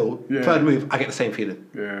third move, I get the same feeling.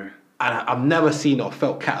 And I've never seen or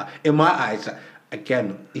felt kata. In my eyes,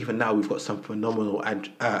 again, even now we've got some phenomenal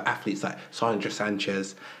athletes like Sandra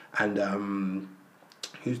Sanchez and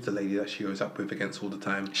who's the lady that she goes up with against all the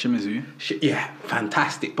time? Shimizu.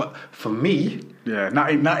 Fantastic. But for me,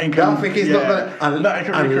 nothing is not gonna,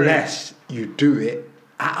 unless you do it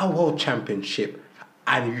at a World Championship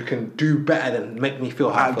and you can do better than make me feel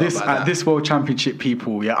how I feel about At that. this World Championship,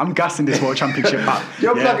 people, yeah, I'm gassing this World Championship up.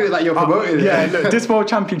 You're yeah. plugging it like you're promoting it. Yeah, look, this World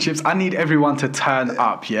Championships, I need everyone to turn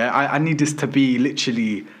up, yeah? I need this to be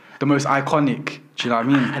literally the most iconic, do you know what I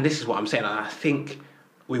mean? And this is what I'm saying. And I think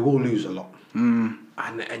we will lose a lot.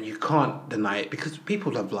 And you can't deny it because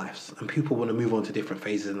people have lives and people want to move on to different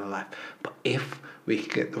phases in their life. But if we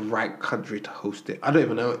could get the right country to host it, I don't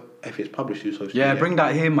even know if it's published who's hosting it. Yeah, yet. bring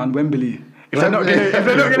that here, man, Wembley. If they're not gonna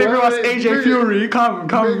bring us AJ Fury, come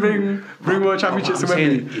bring World Championships to What I'm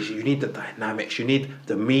Wembley. saying is you need the dynamics, you need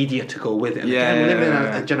the media to go with it. And Yeah, again, we're living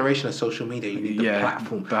yeah. in a generation of social media. You need the Yeah,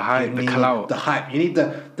 platform, the hype, you the need clout. the hype. You need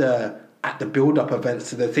the at the build-up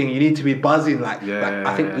events to the thing. You need to be buzzing like.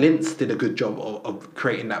 I think Linz did a good job of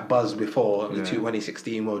creating that buzz before the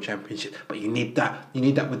 2016 World Championship. But you need that. You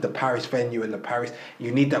need that with the Paris venue and the Paris.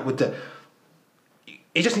 You need that with the.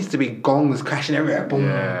 It just needs to be gongs crashing everywhere. Boom.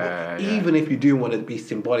 Even if you do want to be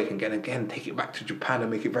symbolic and again take it back to Japan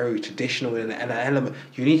and make it very traditional in an element,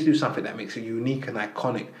 you need to do something that makes it unique and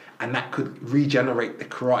iconic, and that could regenerate the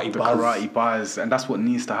karate buzz. Karate buzz, and that's what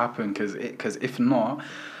needs to happen. Because if not,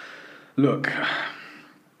 look.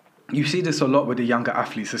 You see this a lot with the younger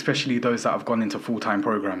athletes, especially those that have gone into full-time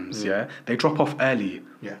programs, yeah? They drop off early.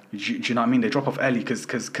 Yeah. Do you know what I mean? They drop off early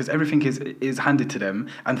because everything is handed to them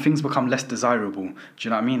and things become less desirable. Do you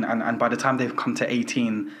know what I mean? And by the time they've come to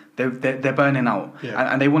 18, they're burning out.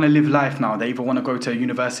 Yeah. And they want to live life now. They either want to go to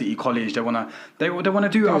university, college, they want to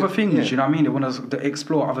do other things, yeah. you know what I mean? They want to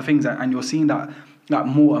explore other things, and you're seeing that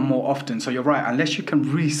more and more often. So you're right, unless you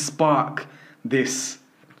can re-spark this...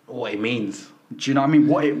 What it means. Do you know what I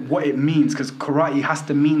mean? What it means, because karate has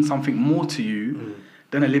to mean something more to you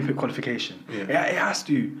than Olympic qualification. Yeah. It has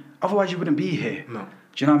to. Otherwise, you wouldn't be here. No.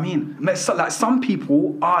 Do you know what I mean? Like some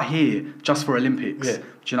people are here just for Olympics. Yeah. Do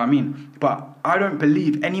you know what I mean? But I don't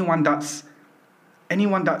believe anyone that's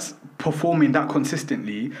performing that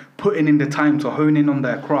consistently, putting in the time to hone in on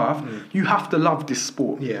their craft, you have to love this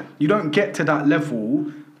sport. Yeah. You don't get to that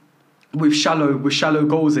level with shallow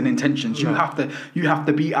goals and intentions. No. You have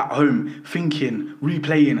to be at home thinking,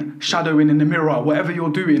 replaying, shadowing in the mirror, whatever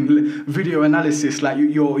you're doing, video analysis. Like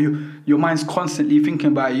your mind's constantly thinking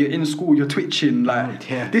about it. You're in school, you're twitching. Like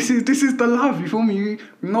this is the love. You feel me? You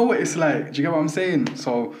know what it's like. Do you get what I'm saying?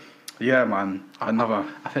 So yeah, man. I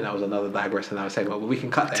think that was another digress in our segment, but we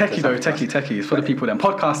can cut that. Techie. It's for the people then.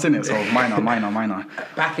 Podcasts in it, so minor.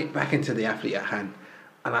 Back into the athlete at hand,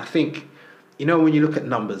 and I think, when you look at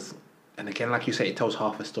numbers. And again, like you say, it tells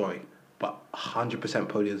half a story. But 100%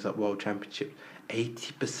 podiums at World Championship,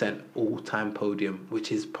 80% all-time podium,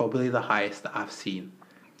 which is probably the highest that I've seen.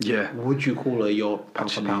 Yeah. Would you call her your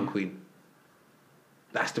pound-for-pound queen?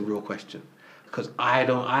 That's the real question. Because I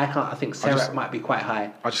think Sarah might be quite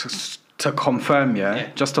high. To confirm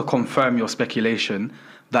your speculation,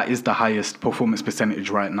 that is the highest performance percentage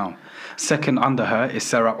right now. Second under her is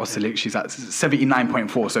Sarah Oselik. She's at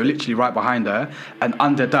 79.4, so literally right behind her. And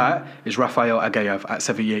under that is Rafael Agayev at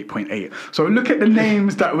 78.8. So look at the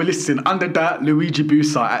names that we're listing. Under that, Luigi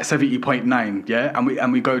Busa at 70.9, yeah?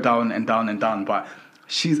 And we go down and down and down. But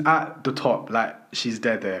she's at the top. Like, she's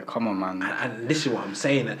there. Come on, man. And this is what I'm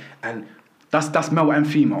saying. And that's male and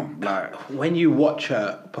female. Like, when you watch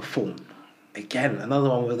her perform, again, another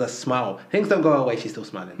one with a smile. Things don't go away, she's still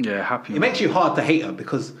smiling. Yeah, happy. It makes you hard to hate her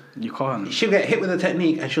because you can't. She'll get hit with a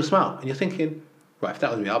technique and she'll smile, and you're thinking, right, if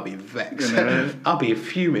that was me, I'll be vexed. Yeah. I'll be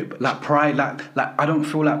fuming. But like pride, like I don't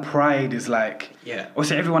feel like pride is like. Yeah.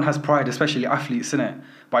 Obviously, everyone has pride, especially athletes, innit?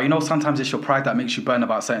 But sometimes it's your pride that makes you burn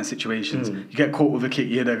about certain situations. You get caught with a kick,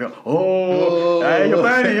 they go, hey, you're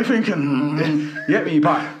burning. You're thinking, you get me?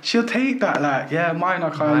 But she'll take that, like, minor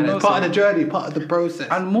kind of. Part of the journey, part of the process.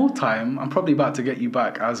 And more time, I'm probably about to get you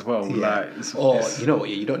back as well. Yeah. Like, you know what?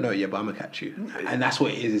 You don't know it yet, but I'm gonna catch you. And that's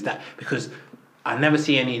what it is that because I never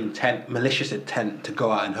see any malicious intent to go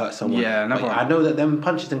out and hurt someone. Yeah, never. But I know that them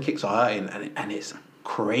punches and kicks are hurting, and it's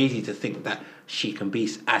crazy to think that she can be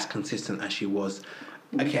as consistent as she was.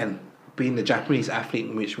 Again, being the Japanese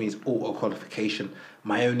athlete, which means auto qualification,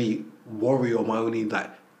 my only worry or my only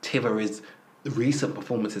tiver is the recent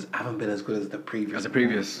performances haven't been as good as the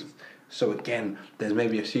previous. So again, there's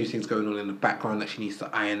maybe a few things going on in the background that she needs to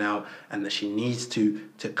iron out, and that she needs to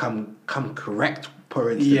come correct,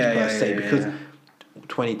 per se, because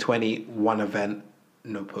 2020 one event,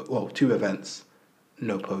 two events,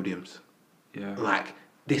 no podiums. Yeah. Like,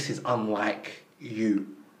 this is unlike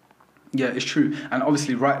you. Yeah, it's true. And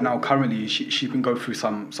obviously right now, currently, she can go through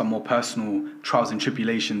some more personal trials and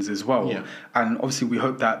tribulations as well. Yeah. And obviously we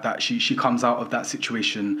hope that she comes out of that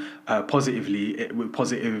situation positively, with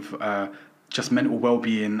positive just mental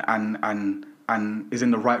well-being and is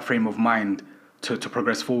in the right frame of mind to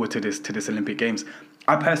progress forward to this Olympic Games.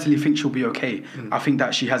 I personally think she'll be okay. I think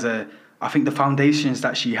that I think the foundations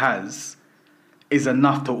that she has is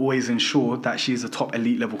enough to always ensure that she's a top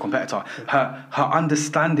elite level competitor. Her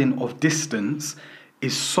understanding of distance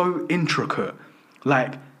is so intricate.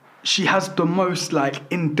 Like, she has the most like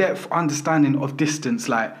in-depth understanding of distance,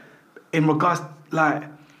 like in regards, like,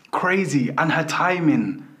 crazy. And her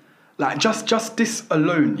timing, like just this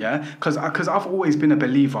alone, yeah, because I've always been a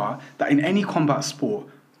believer that in any combat sport,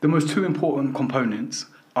 the most two important components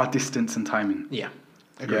are distance and timing. Yeah.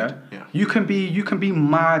 Agreed. Yeah? You can be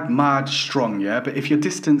mad strong, yeah, but if your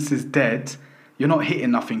distance is dead, you're not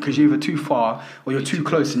hitting nothing because you're either too far or you're too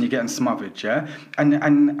close and you're getting smothered, yeah.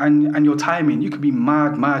 And your timing, you could be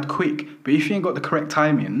mad quick, but if you ain't got the correct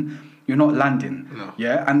timing, you're not landing. No.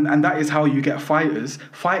 Yeah, and that is how you get fighters.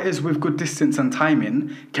 Fighters with good distance and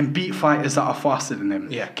timing can beat fighters that are faster than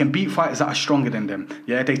them. Yeah. Can beat fighters that are stronger than them.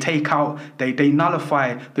 Yeah, they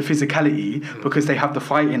nullify the physicality because they have the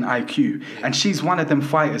fighting IQ. Yeah. And she's one of them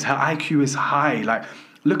fighters. Her IQ is high. Like,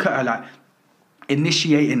 look at her, like,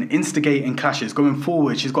 initiating, instigating clashes, going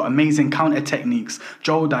forward. She's got amazing counter techniques.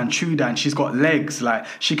 Jodan, Chudan, she's got legs. Like,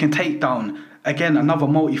 she can take down, again, another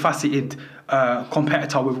multifaceted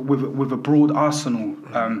competitor with a broad arsenal.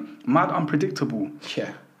 Mad unpredictable.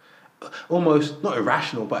 Yeah. Almost not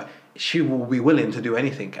irrational, but she will be willing to do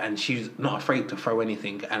anything, and she's not afraid to throw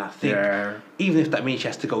anything. And I think even if that means she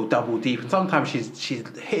has to go double deep, and sometimes she's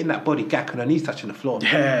hitting that body gap and her knees touching the floor.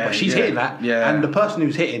 Yeah, but she's hitting that. Yeah. And the person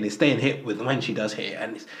who's hitting is staying hit with when she does hit it,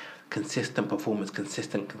 and it's consistent performance,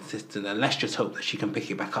 consistent. And let's just hope that she can pick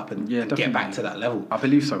it back up and get back to that level. I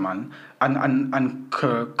believe so, man. And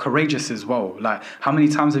courageous as well. Like, how many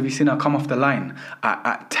times have you seen her come off the line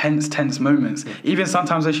at tense moments? Even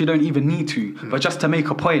sometimes when she don't even need to, but just to make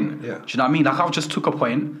a point. Yeah. Do you know what I mean? Like, I've just took a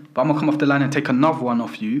point, but I'm gonna come off the line and take another one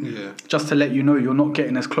off you, just to let you know you're not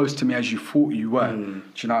getting as close to me as you thought you were. Do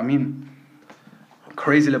you know what I mean?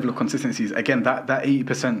 Crazy level of consistencies. Again, that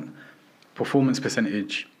 80% performance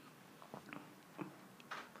percentage.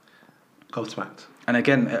 Gobsmacked. And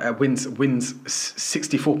again, wins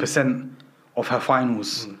 64% of her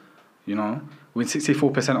finals. You know, wins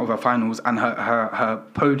 64% of her finals, and her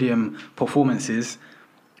podium performances,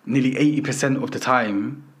 nearly 80% of the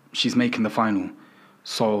time she's making the final.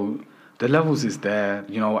 So the levels is there.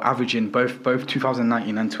 You know, averaging both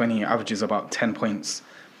 2019 and 20 averages about 10 points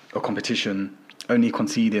a competition. Only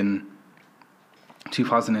conceding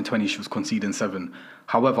 2020 she was conceding 7.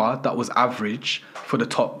 However, that was average for the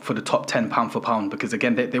top 10 pound for pound, because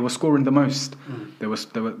again they were scoring the most. They were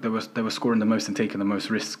scoring the most and taking the most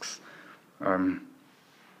risks.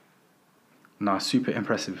 Super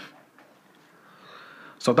impressive.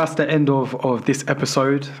 So that's the end of this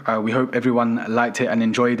episode. We hope everyone liked it and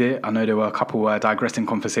enjoyed it. I know there were a couple digressing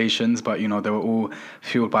conversations, but you know, they were all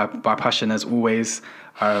fueled by passion as always.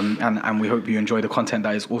 And we hope you enjoy the content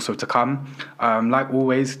that is also to come. Like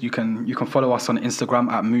always, you can follow us on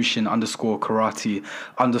Instagram at Mushin_karate_.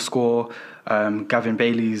 Gavin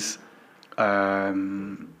Bailey's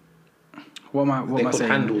what am I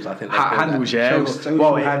saying? Handles, I think. Handles, yeah. Handles.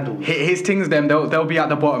 His things, they'll be at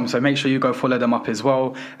the bottom, so make sure you go follow them up as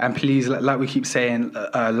well. And please, like we keep saying,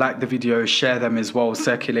 like the video, share them as well,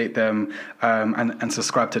 circulate them, and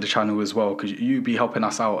subscribe to the channel as well, because you be helping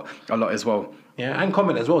us out a lot as well. Yeah, and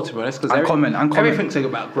comment as well, to be honest. Because comment. Everything's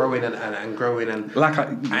about growing and growing, and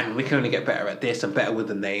we can only get better at this and better with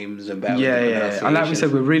the names and better with the pronunciations. And like we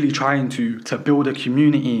said, we're really trying to build a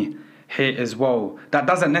community here as well that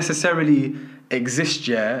doesn't necessarily exist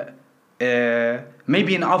yet.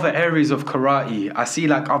 Maybe in other areas of karate, I see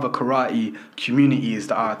like other karate communities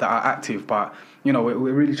that are active, but you know, we're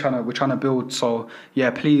really trying to build. So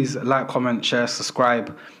yeah, please like, comment, share,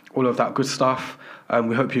 subscribe, all of that good stuff.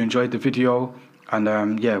 We hope you enjoyed the video,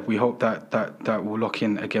 and we hope that we'll lock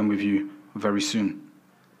in again with you very soon.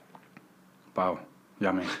 Wow,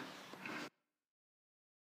 yeah, man.